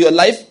charge of your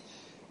life.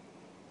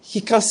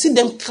 He can see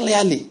them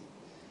clearly.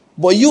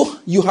 But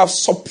you have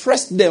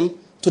suppressed them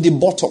to the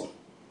bottom.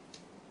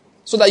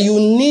 So that you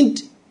need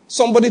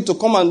somebody to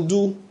come and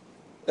do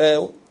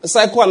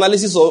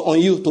psychoanalysis on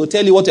you to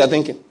tell you what you are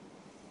thinking.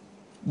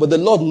 But the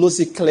Lord knows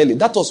it clearly.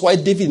 That was why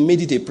David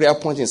made it a prayer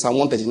point in Psalm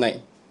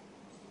 139.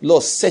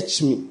 Lord,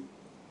 search me.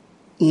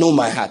 Know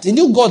my heart. He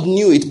knew God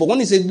knew it, but when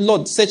he said,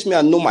 Lord, search me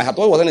and know my heart,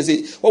 what was I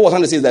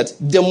trying to say is that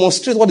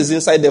demonstrate what is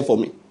inside there for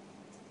me.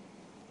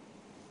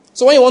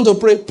 So when you want to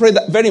pray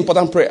that very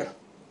important prayer.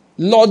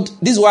 Lord,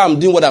 this is why I'm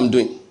doing what I'm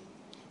doing.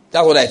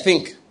 That's what I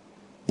think.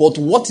 But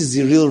what is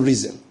the real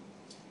reason?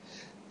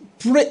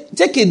 Pray,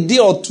 take a day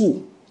or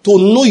two to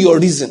know your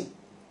reason.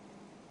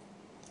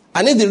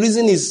 And if the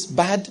reason is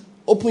bad,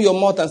 open your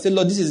mouth and say,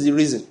 Lord, this is the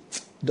reason.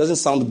 It doesn't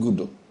sound good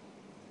though.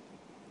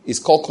 It's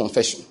called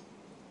confession.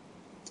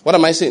 What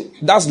am I saying?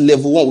 That's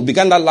level 1. We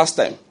began that last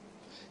time.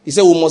 He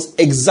said we must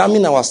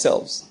examine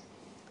ourselves.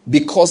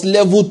 Because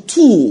level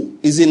 2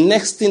 is the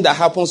next thing that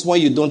happens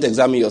when you don't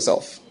examine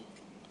yourself.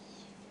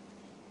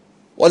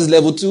 What is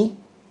level 2?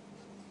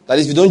 That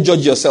is, you don't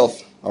judge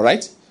yourself.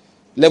 Alright?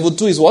 Level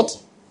 2 is what?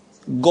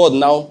 God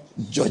now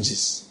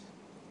judges.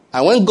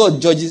 And when God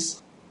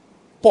judges,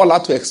 Paul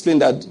had to explain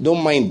that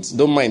don't mind,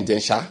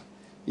 Densha.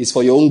 It's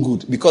for your own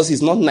good. Because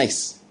it's not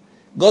nice.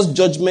 God's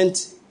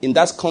judgment in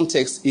that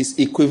context is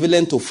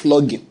equivalent to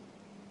flogging.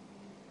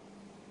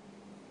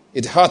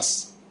 It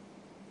hurts.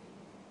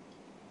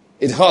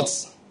 It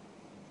hurts.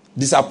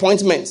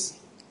 Disappointments.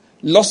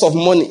 Loss of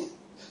money.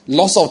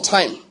 Loss of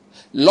time.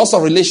 Loss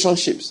of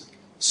relationships.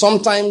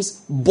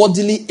 Sometimes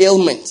bodily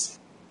ailments.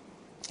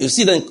 You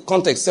see that in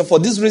context. So for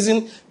this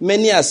reason,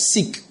 many are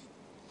sick.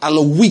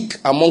 and weak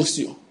amongst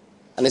you.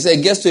 And he said,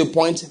 it gets to a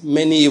point,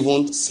 many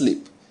even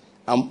sleep.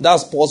 And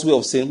that's Paul's way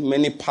of saying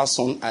many pass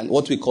on and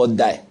what we call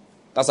die.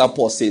 That's how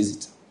Paul says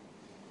it.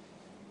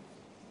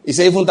 He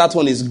said even that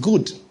one is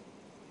good.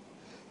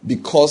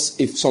 Because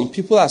if some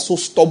people are so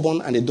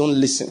stubborn and they don't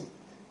listen,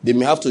 they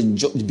may have to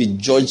be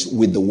judged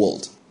with the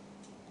world.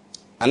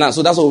 And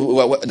so that's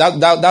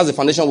the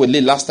foundation we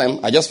laid last time.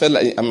 I just felt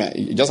like,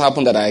 it just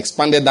happened that I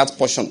expanded that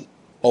portion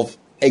of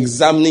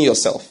examining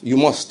yourself. You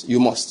must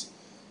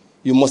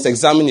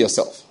examine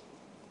yourself.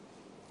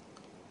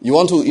 You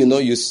want to, you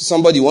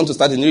want to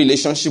start a new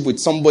relationship with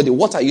somebody.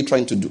 What are you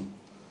trying to do?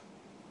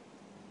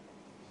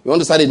 You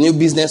want to start a new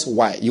business?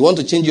 Why? You want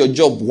to change your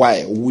job? Why?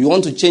 You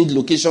want to change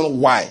location?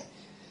 Why?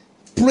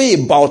 Pray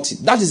about it.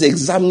 That is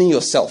examining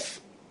yourself.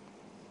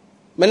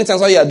 Many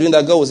times while you are doing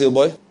that, God will say,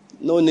 boy,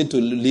 no need to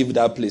leave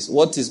that place.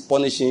 What is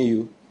punishing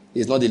you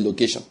is not the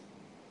location.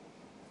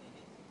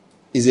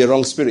 It's a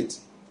wrong spirit.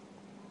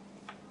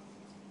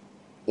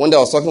 One day I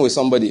was talking with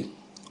somebody,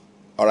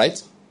 all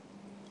right?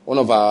 One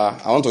of our,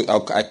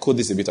 I code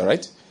this a bit, all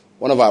right?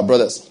 One of our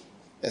brothers,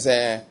 they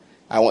say,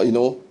 I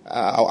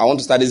want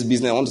to start this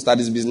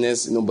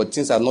business, but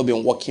things have not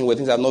been working.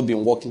 Things have not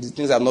been working.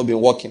 You know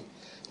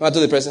I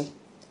told the person?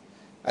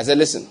 I said,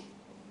 listen,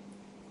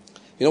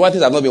 you know why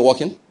things have not been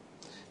working?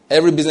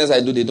 Every business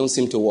I do, they don't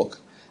seem to work.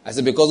 I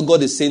said, because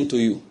God is saying to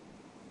you,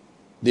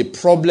 the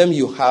problem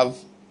you have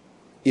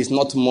is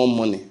not more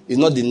money. It's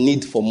not the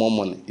need for more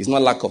money. It's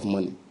not lack of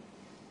money.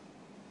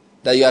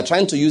 That you are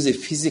trying to use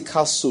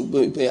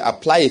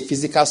apply a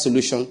physical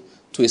solution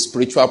to a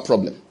spiritual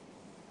problem.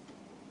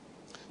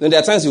 Then there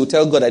are times you will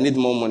tell God, I need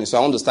more money, so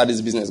I want to start this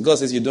business. God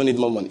says you don't need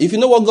more money. If you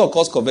know what God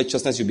calls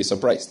covetousness, you'll be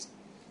surprised.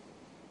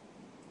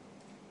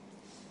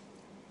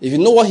 If you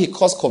know what he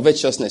calls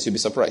covetousness, you'll be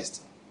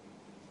surprised.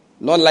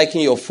 Not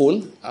liking your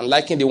phone and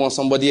liking the one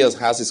somebody else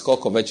has is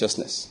called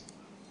covetousness.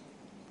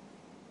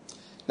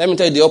 Let me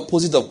tell you the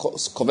opposite of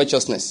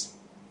covetousness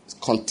is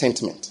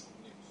contentment.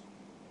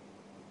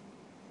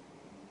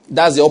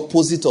 That's the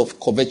opposite of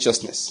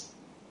covetousness.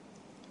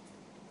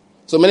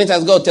 So many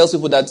times God tells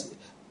people that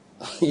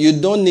you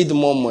don't need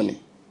more money.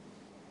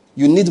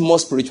 You need more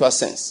spiritual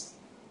sense.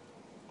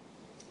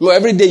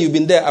 Every day you've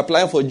been there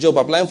applying for a job,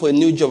 applying for a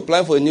new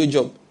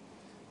job.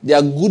 There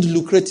are good,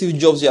 lucrative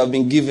jobs you have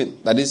been given.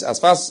 That is, as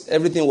far as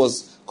everything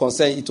was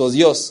concerned, it was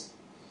yours.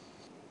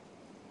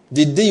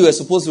 The day you were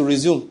supposed to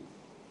resume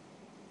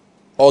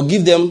or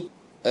give them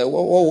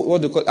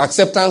what do you call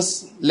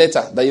acceptance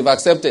letter that you've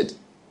accepted,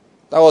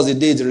 that was the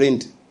day it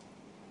rained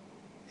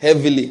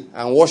heavily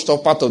and washed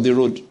off part of the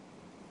road. It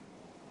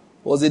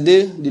was the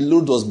day the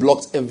road was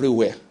blocked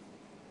everywhere.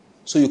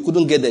 So you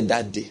couldn't get there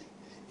that day.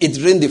 It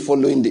rained the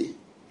following day.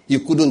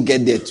 You couldn't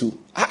get there too.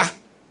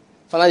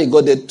 Finally, you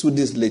got there 2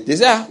 days late. They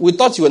say, we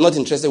thought you were not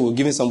interested. We're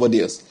giving somebody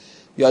else.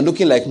 You are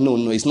looking like,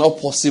 no, it's not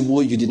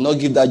possible. You did not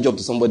give that job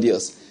to somebody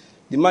else.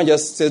 The man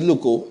just said,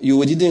 look, did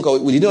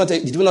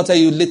we not tell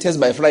you latest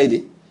by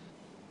Friday?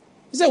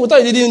 He said, we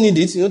thought you didn't need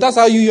it. That's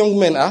how you young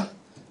men are.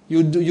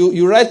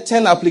 You write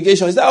 10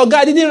 applications. He said, God,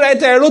 I didn't write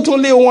 10. I wrote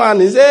only 1.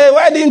 He said,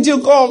 why didn't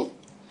you come?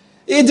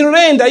 It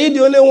rained. Are you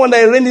the only one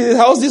that rained in the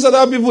house? These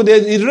other people,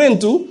 it rained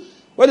too.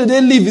 Where do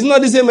they live? It's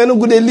not the same men who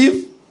good they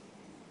live.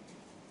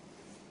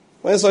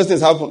 When such things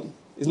happen,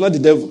 it's not the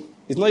devil.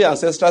 It's not your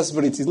ancestral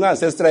spirit. It's not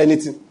ancestral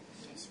anything.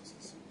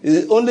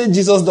 It's only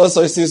Jesus does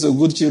such things to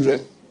good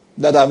children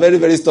that are very,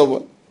 very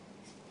stubborn.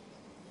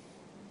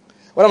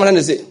 What am I trying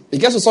to say? It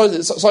gets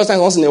to such things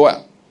once in a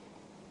while.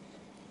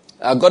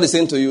 God is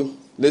saying to you,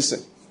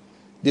 listen,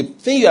 the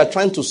thing you are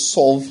trying to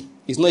solve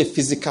is not a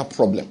physical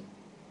problem.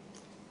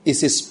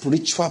 It's a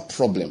spiritual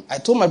problem. I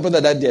told my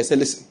brother that day, I said,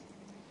 listen.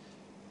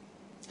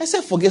 I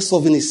said, forget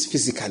solving it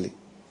physically.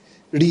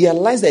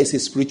 Realize that it's a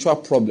spiritual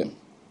problem.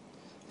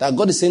 That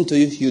God is saying to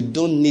you, you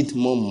don't need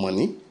more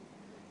money.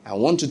 I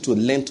want you to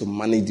learn to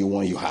manage the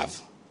one you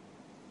have.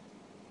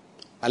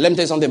 And let me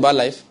tell you something about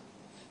life.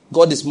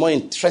 God is more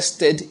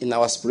interested in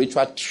our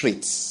spiritual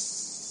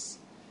traits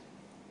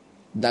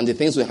than the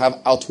things we have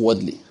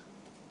outwardly.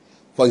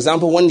 For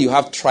example, when you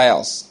have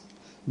trials,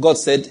 God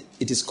said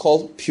it is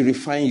called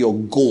purifying your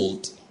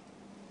gold.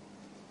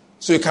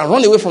 So you can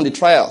run away from the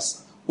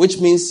trials, which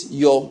means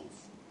your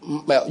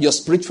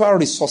spiritual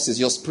resources,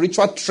 your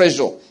spiritual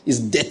treasure is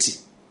dirty.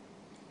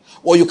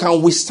 Or you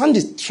can withstand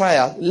the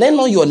trial, learn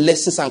all your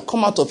lessons and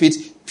come out of it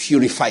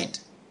purified.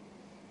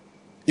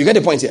 You get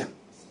the point here?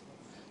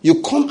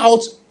 You come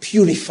out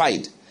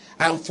purified.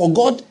 And for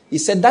God, he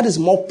said that is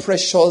more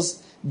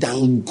precious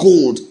than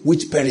gold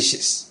which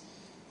perishes.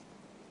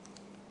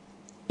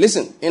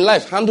 Listen, in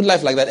life, handle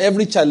life like that.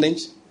 Every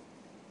challenge,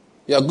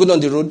 you are good on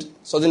the road,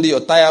 suddenly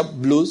your tire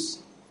blows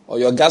or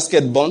your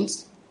gasket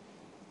burns.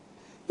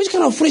 Which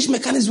kind of fresh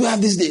mechanisms we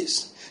have these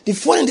days? The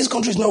fuel in this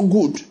country is not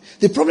good.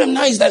 The problem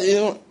now is that,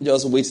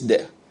 just wait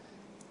there.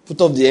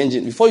 Put off the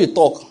engine. Before you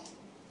talk,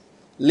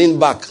 lean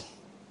back.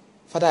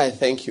 Father, I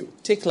thank you.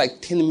 Take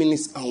like 10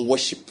 minutes and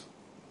worship.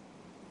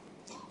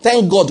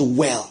 Thank God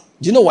well.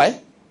 Do you know why?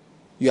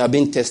 You are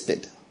being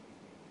tested.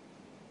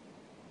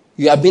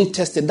 You are being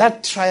tested.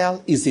 That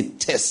trial is a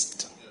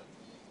test.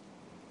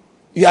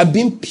 You are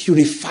being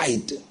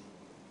purified.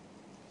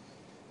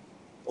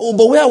 Oh,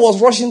 but where I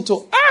was rushing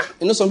to,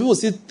 some people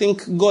still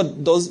think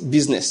God does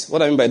business.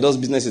 What I mean by does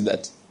business is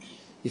that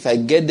if I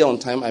get there on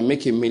time, I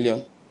make $1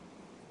 million.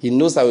 He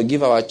knows I will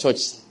give our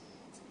church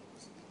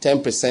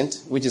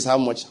 10%, which is how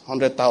much?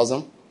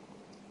 100,000.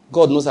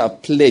 God knows I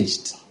have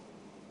pledged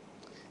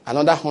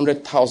another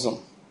 100,000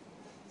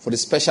 for the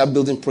special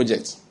building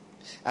project.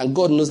 And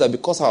God knows that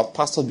because our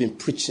pastor has been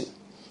preaching,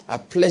 I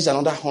pledged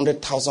another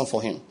 100,000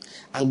 for him.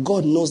 And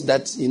God knows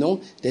that,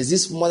 there's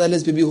this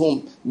motherless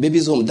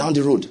baby's home down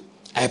the road.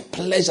 I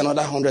pledged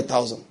another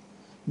 100,000.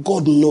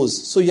 God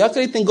knows. So you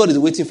actually think God is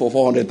waiting for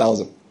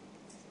 400,000.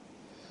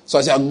 So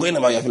as you are going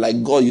about, you feel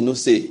like, God,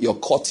 say, your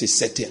court is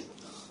setting.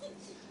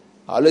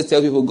 I always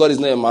tell people, God is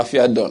not a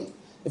mafia don.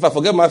 If I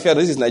forget mafia,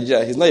 this is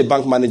Nigeria. He's not a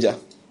bank manager.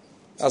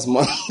 That's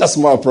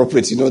more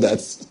appropriate,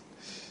 that.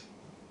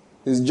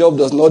 His job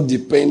does not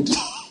depend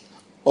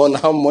on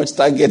how much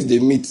target they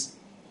meet.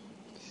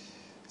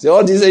 So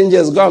all these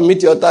angels, go and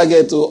meet your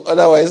target, too.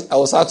 Otherwise, I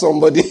will sack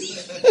somebody.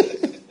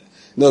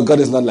 No, God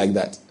is not like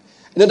that.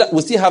 That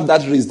we still have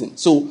that reasoning.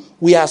 So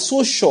we are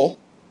so sure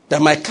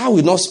that my car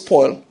will not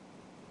spoil.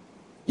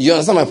 You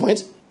understand my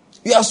point?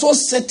 You are so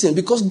certain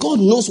because God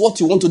knows what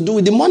you want to do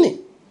with the money.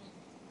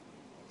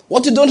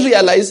 What you don't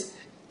realize,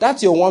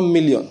 that your 1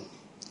 million,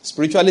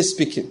 spiritually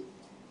speaking,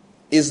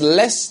 is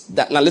less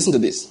than, now listen to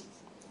this.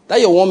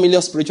 That your 1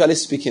 million, spiritually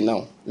speaking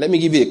now, let me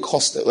give you a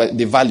cost,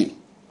 the value.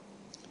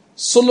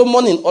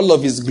 Solomon in all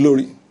of his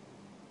glory,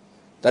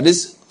 that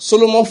is,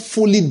 Solomon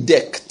fully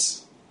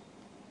decked,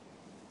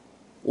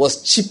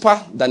 was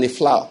cheaper than a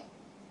flower.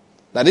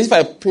 That is, if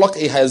I pluck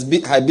a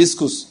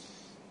hibiscus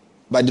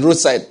by the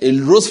roadside, a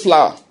rose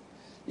flower,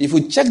 if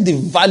we check the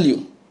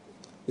value,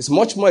 it's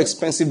much more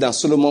expensive than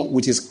Solomon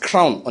with his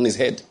crown on his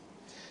head.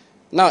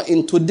 Now,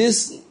 in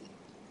today's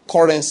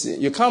currency,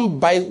 you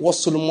can't buy what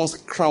Solomon's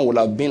crown would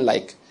have been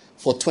like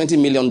for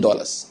 $20 million.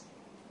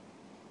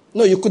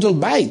 No, you couldn't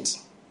buy it.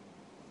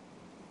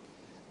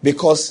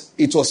 Because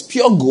it was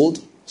pure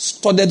gold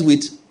studded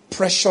with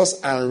precious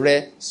and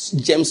rare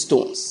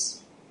gemstones.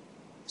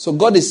 So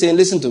God is saying,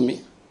 listen to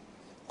me.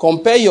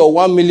 Compare your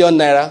 1 million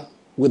naira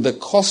with the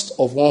cost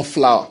of one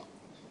flower.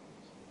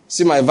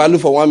 See my value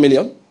for 1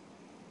 million?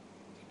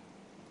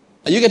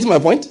 Are you getting my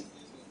point?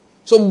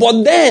 So,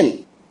 but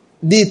then,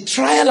 the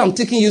trial I'm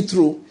taking you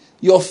through,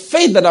 your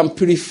faith that I'm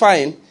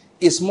purifying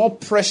is more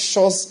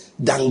precious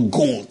than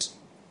gold.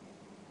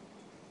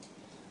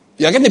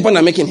 You are getting the point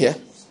I'm making here?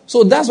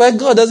 So that's why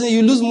God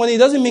you lose money, it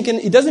doesn't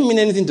mean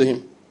anything to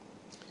him.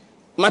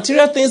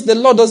 Material things, the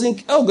Lord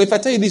doesn't, if I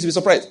tell you this, you'll be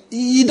surprised.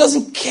 He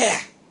doesn't care.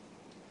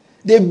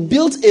 They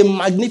built a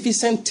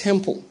magnificent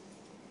temple.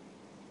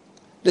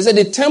 They said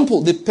the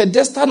temple, the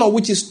pedestal on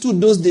which it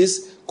stood those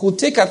days, could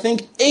take,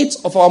 8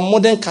 of our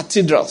modern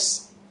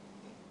cathedrals.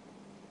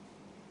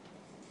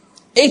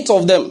 8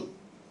 of them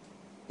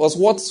was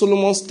what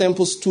Solomon's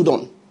temple stood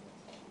on.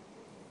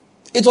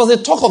 It was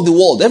the talk of the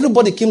world.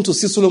 Everybody came to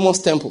see Solomon's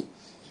temple.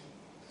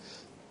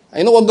 And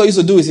you know what God used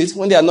to do with it?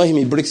 When they annoy him,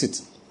 he breaks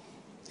it.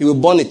 He will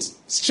burn it.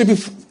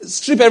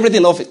 Strip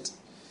everything off it.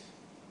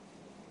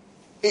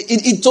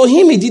 To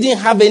him, it didn't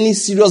have any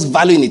serious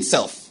value in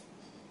itself.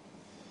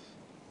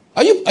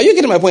 Are you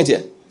getting my point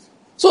here?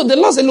 So the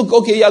Lord said, look,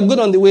 okay, you are good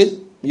on the way.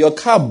 Your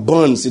car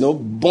burns,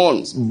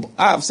 burns.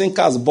 I have seen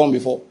cars burn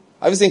before.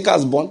 Have you seen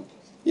cars burn?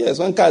 Yes,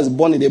 when car is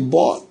burning, they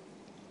burn.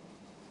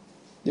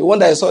 The one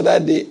that I saw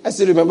that day, I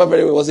still remember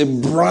very well, was a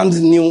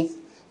brand new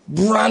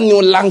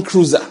Land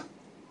Cruiser.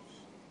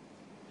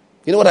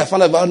 You know what I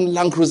found about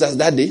Land Cruisers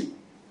that day?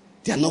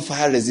 They are not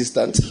fire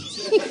resistant.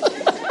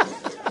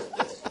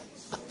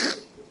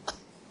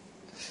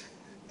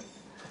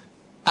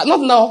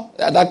 Not now.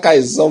 That car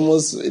is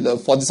almost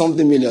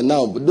 40-something million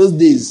now. But those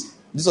days,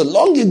 this was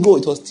long ago,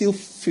 it was still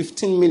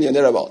 15 million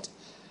thereabout.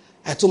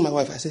 I told my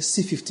wife, I said,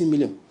 see 15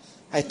 million.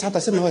 I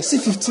said, my wife, see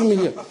 15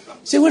 million.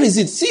 She said, where is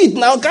it? See it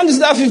now. Can't you see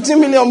that 15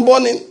 million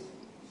burning?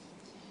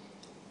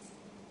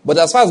 But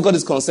as far as God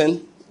is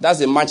concerned,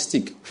 that's a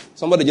matchstick.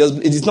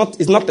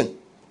 It's nothing.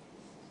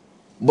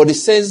 But it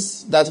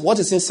says that what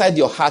is inside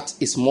your heart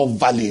is more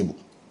valuable.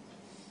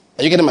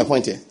 Are you getting my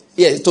point here?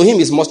 Yeah, to him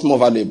it's much more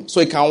valuable. So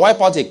he can wipe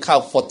out a car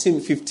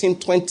 14, 15,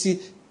 20,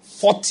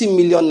 40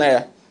 million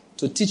naira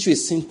to teach you a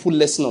simple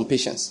lesson on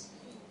patience.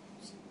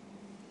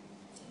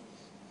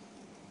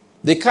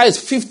 The car is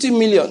 50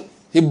 million.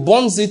 He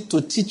burns it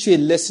to teach you a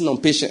lesson on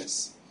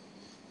patience.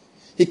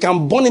 He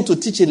can burn it to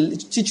teach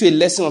you a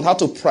lesson on how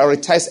to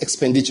prioritize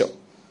expenditure.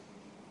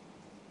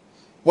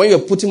 When you're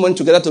putting money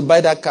together to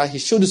buy that car, he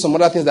showed you some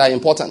other things that are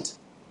important.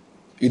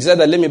 You decided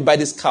that let me buy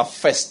this car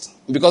first.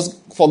 Because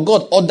for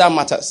God, all that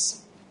matters.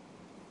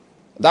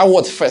 That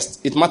word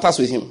first, it matters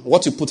with him.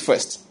 What you put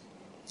first.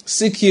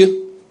 Seek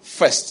you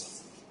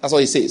first. That's what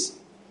he says.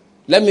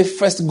 Let me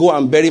first go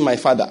and bury my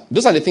father.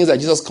 Those are the things that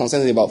Jesus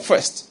concerns him about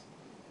first.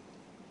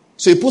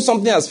 So he put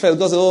something as first.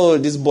 God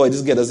said, this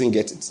girl doesn't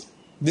get it.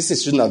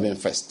 This shouldn't have been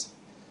first.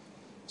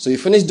 So he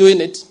finished doing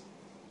it,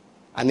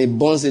 and he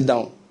burns it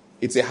down.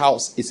 It's a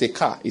house, it's a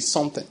car, it's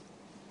something.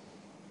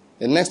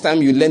 The next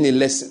time you learn a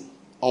lesson,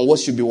 on what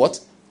should be what?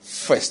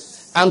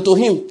 First. And to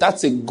him,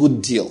 that's a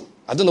good deal.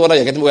 I don't know whether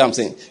you're getting where I'm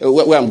saying,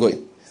 where I'm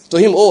going. To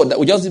him,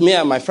 we just, me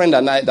and my friend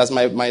and I, that's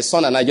my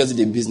son and I just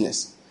did a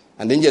business.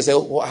 And then just say,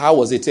 how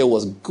was it? It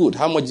was good.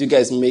 How much do you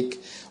guys make?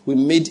 We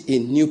made a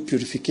new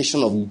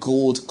purification of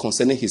gold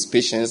concerning his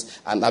patience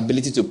and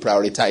ability to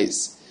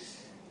prioritize.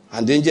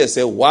 And then just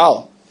say,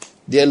 wow,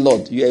 dear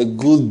Lord, you're a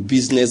good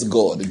business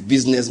God, a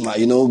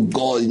businessman.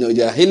 God,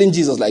 you're hailing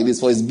Jesus like this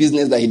for his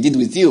business that he did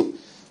with you.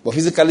 But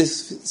physically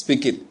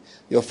speaking,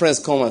 your friends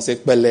come and say,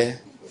 Pele.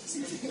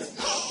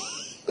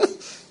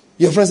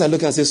 Your friends are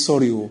looking and say,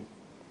 sorry,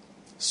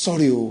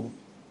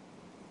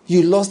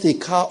 you lost a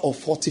car of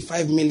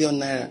 45 million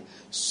naira.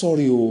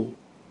 Sorry,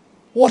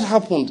 what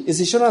happened? Is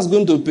insurance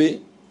going to pay?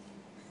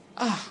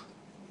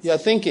 You are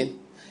thinking,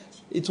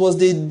 it was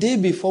the day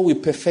before we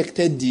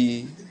perfected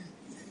the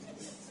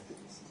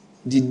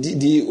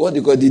what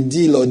they call the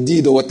deal or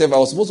deed or whatever. I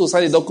was supposed to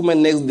sign the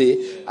document next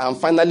day and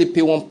finally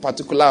pay one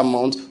particular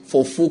amount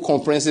for full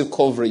comprehensive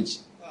coverage.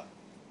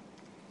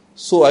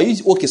 So are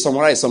you okay?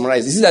 Summarize.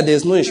 You see that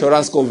there's no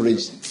insurance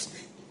coverage.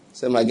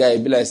 So my guy,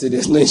 Bilal said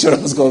there's no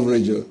insurance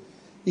coverage.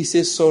 He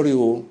says sorry,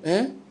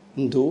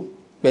 Ndo,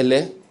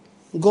 Pele.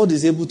 God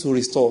is able to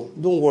restore.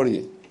 Don't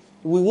worry.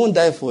 We won't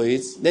die for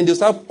it. Then they'll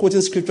start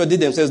quoting scripture they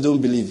themselves don't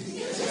believe.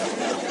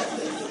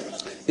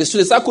 It's true,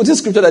 they start quoting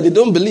scripture that they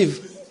don't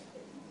believe.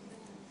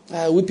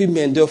 Weeping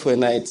may endure for a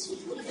night.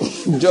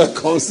 Joy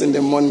comes in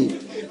the morning.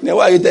 Then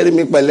why are you telling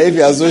me, Pele, if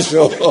you are so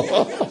sure?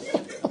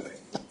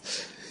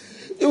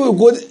 It will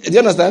go. Do you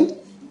understand?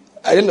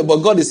 I don't know, but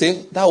God is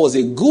saying that was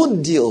a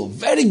good deal,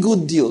 very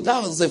good deal.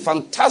 That was a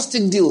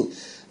fantastic deal.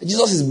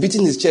 Jesus is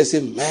beating his chest,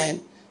 saying,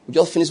 "Man, we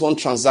just finished one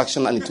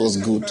transaction and it was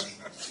good."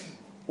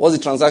 What's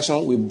the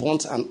transaction? We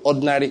bought an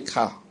ordinary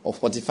car of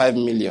 45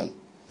 million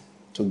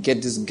to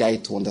get this guy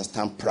to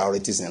understand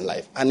priorities in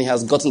life, and he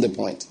has gotten the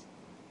point.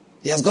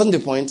 He has gotten the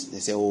point. They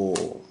say,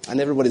 "Oh,"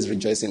 and everybody's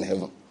rejoicing in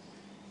heaven.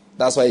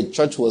 That's why the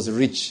church was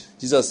rich.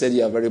 Jesus said,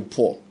 "You are very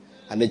poor."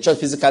 And the church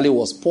physically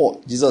was poor.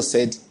 Jesus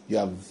said, "You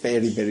are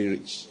very, very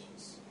rich."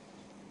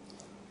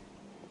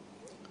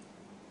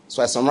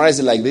 So I summarize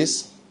it like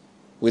this.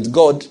 With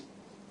God,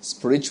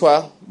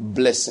 spiritual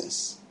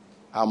blessings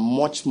are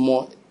much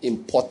more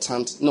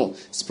important. No,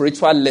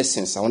 spiritual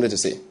lessons, I wanted to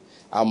say,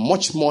 are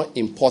much more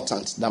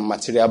important than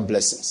material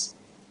blessings.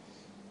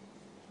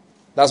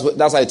 That's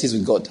how it is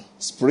with God.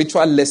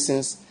 Spiritual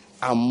lessons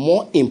are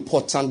more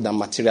important than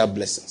material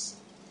blessings.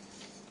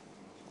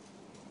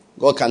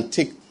 God can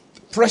take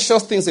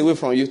precious things away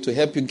from you to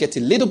help you get a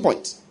little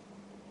point.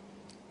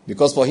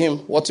 Because for him,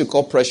 what you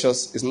call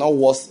precious is not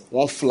worth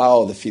one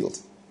flower of the field.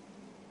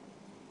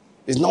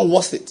 It's not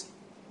worth it.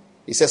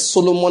 He says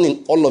Solomon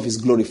in all of his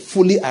glory,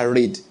 fully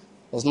arrayed,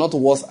 was not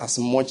worth as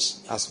much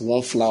as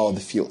one flower of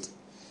the field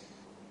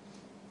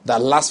that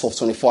lasts for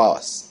 24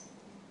 hours.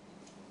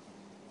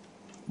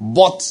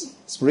 But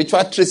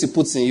spiritual traits he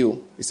puts in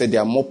you, he said they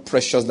are more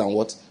precious than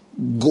what?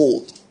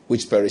 Gold,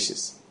 which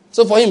perishes.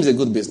 So for him, it's a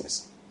good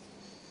business.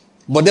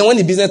 But then when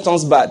the business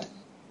turns bad,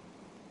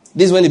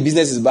 this is when the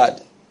business is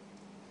bad.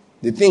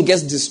 The thing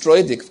gets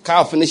destroyed, the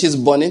car finishes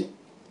burning,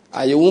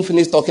 and you won't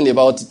finish talking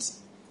about it.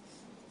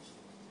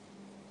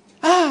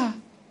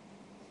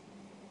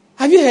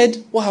 Have you heard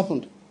what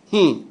happened?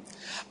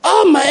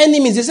 All my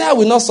enemies, they say I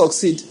will not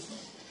succeed.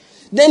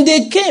 Then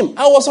they came.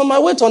 I was on my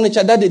way to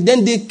Onitsha that day.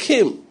 Then they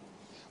came.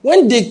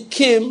 When they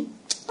came,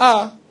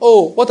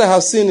 what I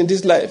have seen in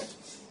this life.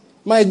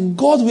 My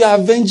God will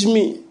avenge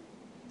me.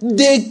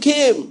 They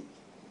came.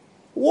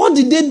 What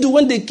did they do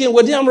when they came?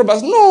 Were they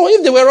robbers? No,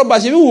 if they were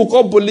robbers, we would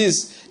call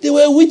police. They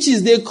were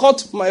witches. They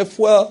caught my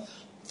fuel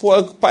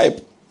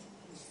pipe.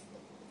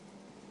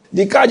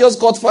 The car just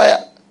caught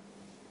fire.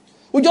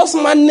 We just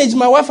managed,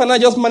 my wife and I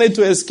just managed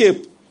to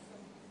escape.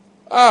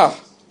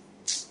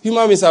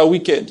 Human beings are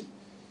wicked.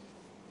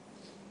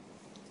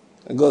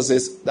 And God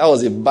says, that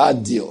was a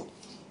bad deal.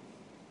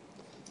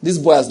 This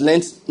boy has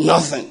learned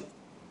nothing.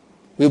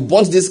 We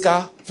burnt this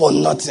car for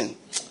nothing.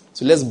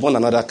 So let's burn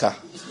another car.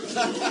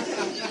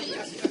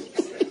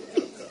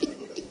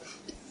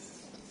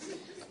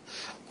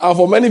 And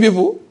for many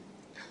people,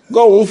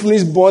 God won't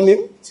finish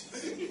burning.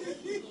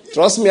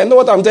 Trust me, I know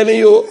what I'm telling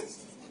you.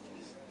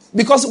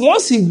 Because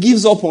once he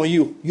gives up on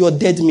you, you're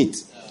dead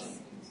meat.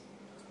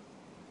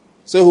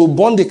 So he will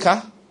burn the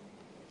car.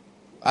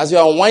 As you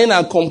are whining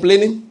and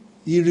complaining,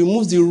 he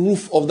removes the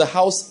roof of the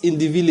house in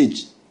the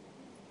village.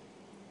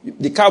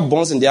 The car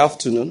burns in the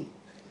afternoon.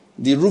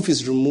 The roof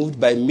is removed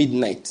by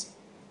midnight,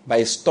 by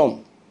a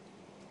storm.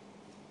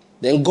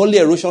 Then gully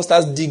erosion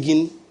starts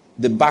digging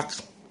the back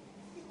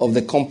of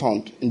the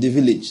compound in the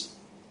village.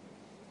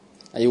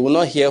 And you will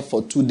not hear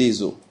for 2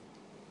 days.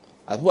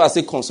 As people are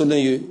still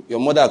consoling you,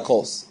 your mother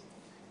calls.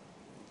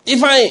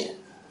 Ifeanyi,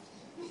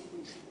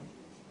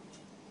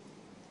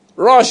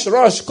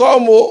 rush,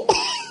 come.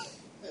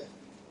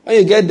 When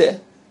you get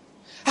there,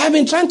 I've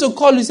been trying to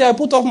call you. Say I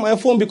put off my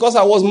phone because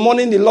I was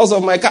mourning the loss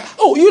of my car.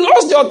 Oh, you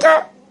lost your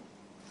car?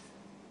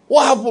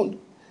 What happened?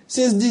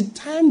 Since the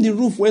time the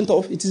roof went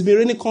off, it has been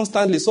raining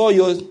constantly. So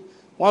your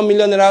 1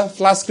 million naira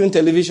flat screen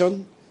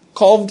television,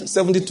 curved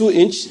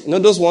 72-inch, you know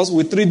those ones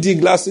with 3D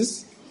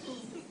glasses?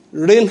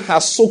 Rain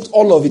has soaked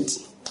all of it.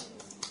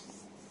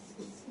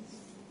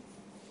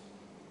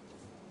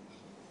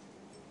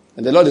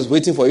 And the Lord is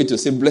waiting for you to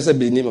say, blessed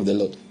be the name of the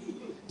Lord.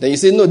 Then you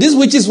say, no, these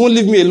witches won't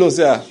leave me alone.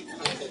 Say,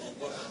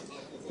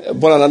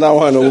 burn another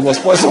one, or we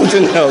must pour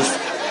something else.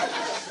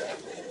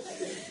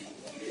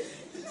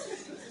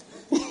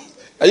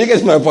 Are you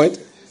getting my point?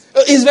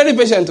 He's very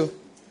patient too.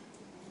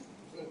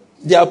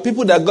 There are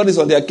people that God is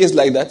on their case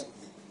like that.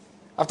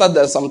 After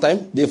that,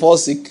 sometime they fall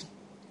sick.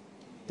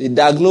 They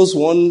diagnose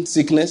one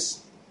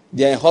sickness.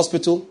 They are in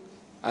hospital.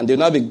 And they'll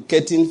now be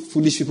getting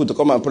foolish people to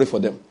come and pray for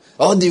them.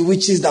 All the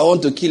witches that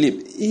want to kill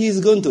him, he's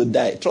going to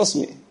die. Trust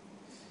me.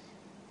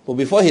 But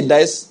before he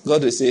dies,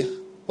 God will say,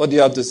 what do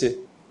you have to say?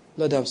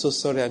 Lord, I'm so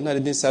sorry. I know I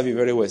didn't serve you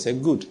very well. I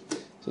said, good.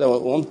 So I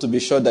want to be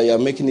sure that you are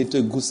making it to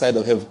a good side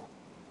of heaven.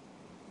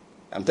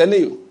 I'm telling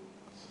you.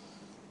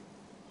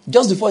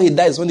 Just before he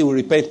dies, when he will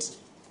repent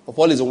of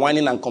all his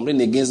whining and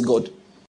complaining against God,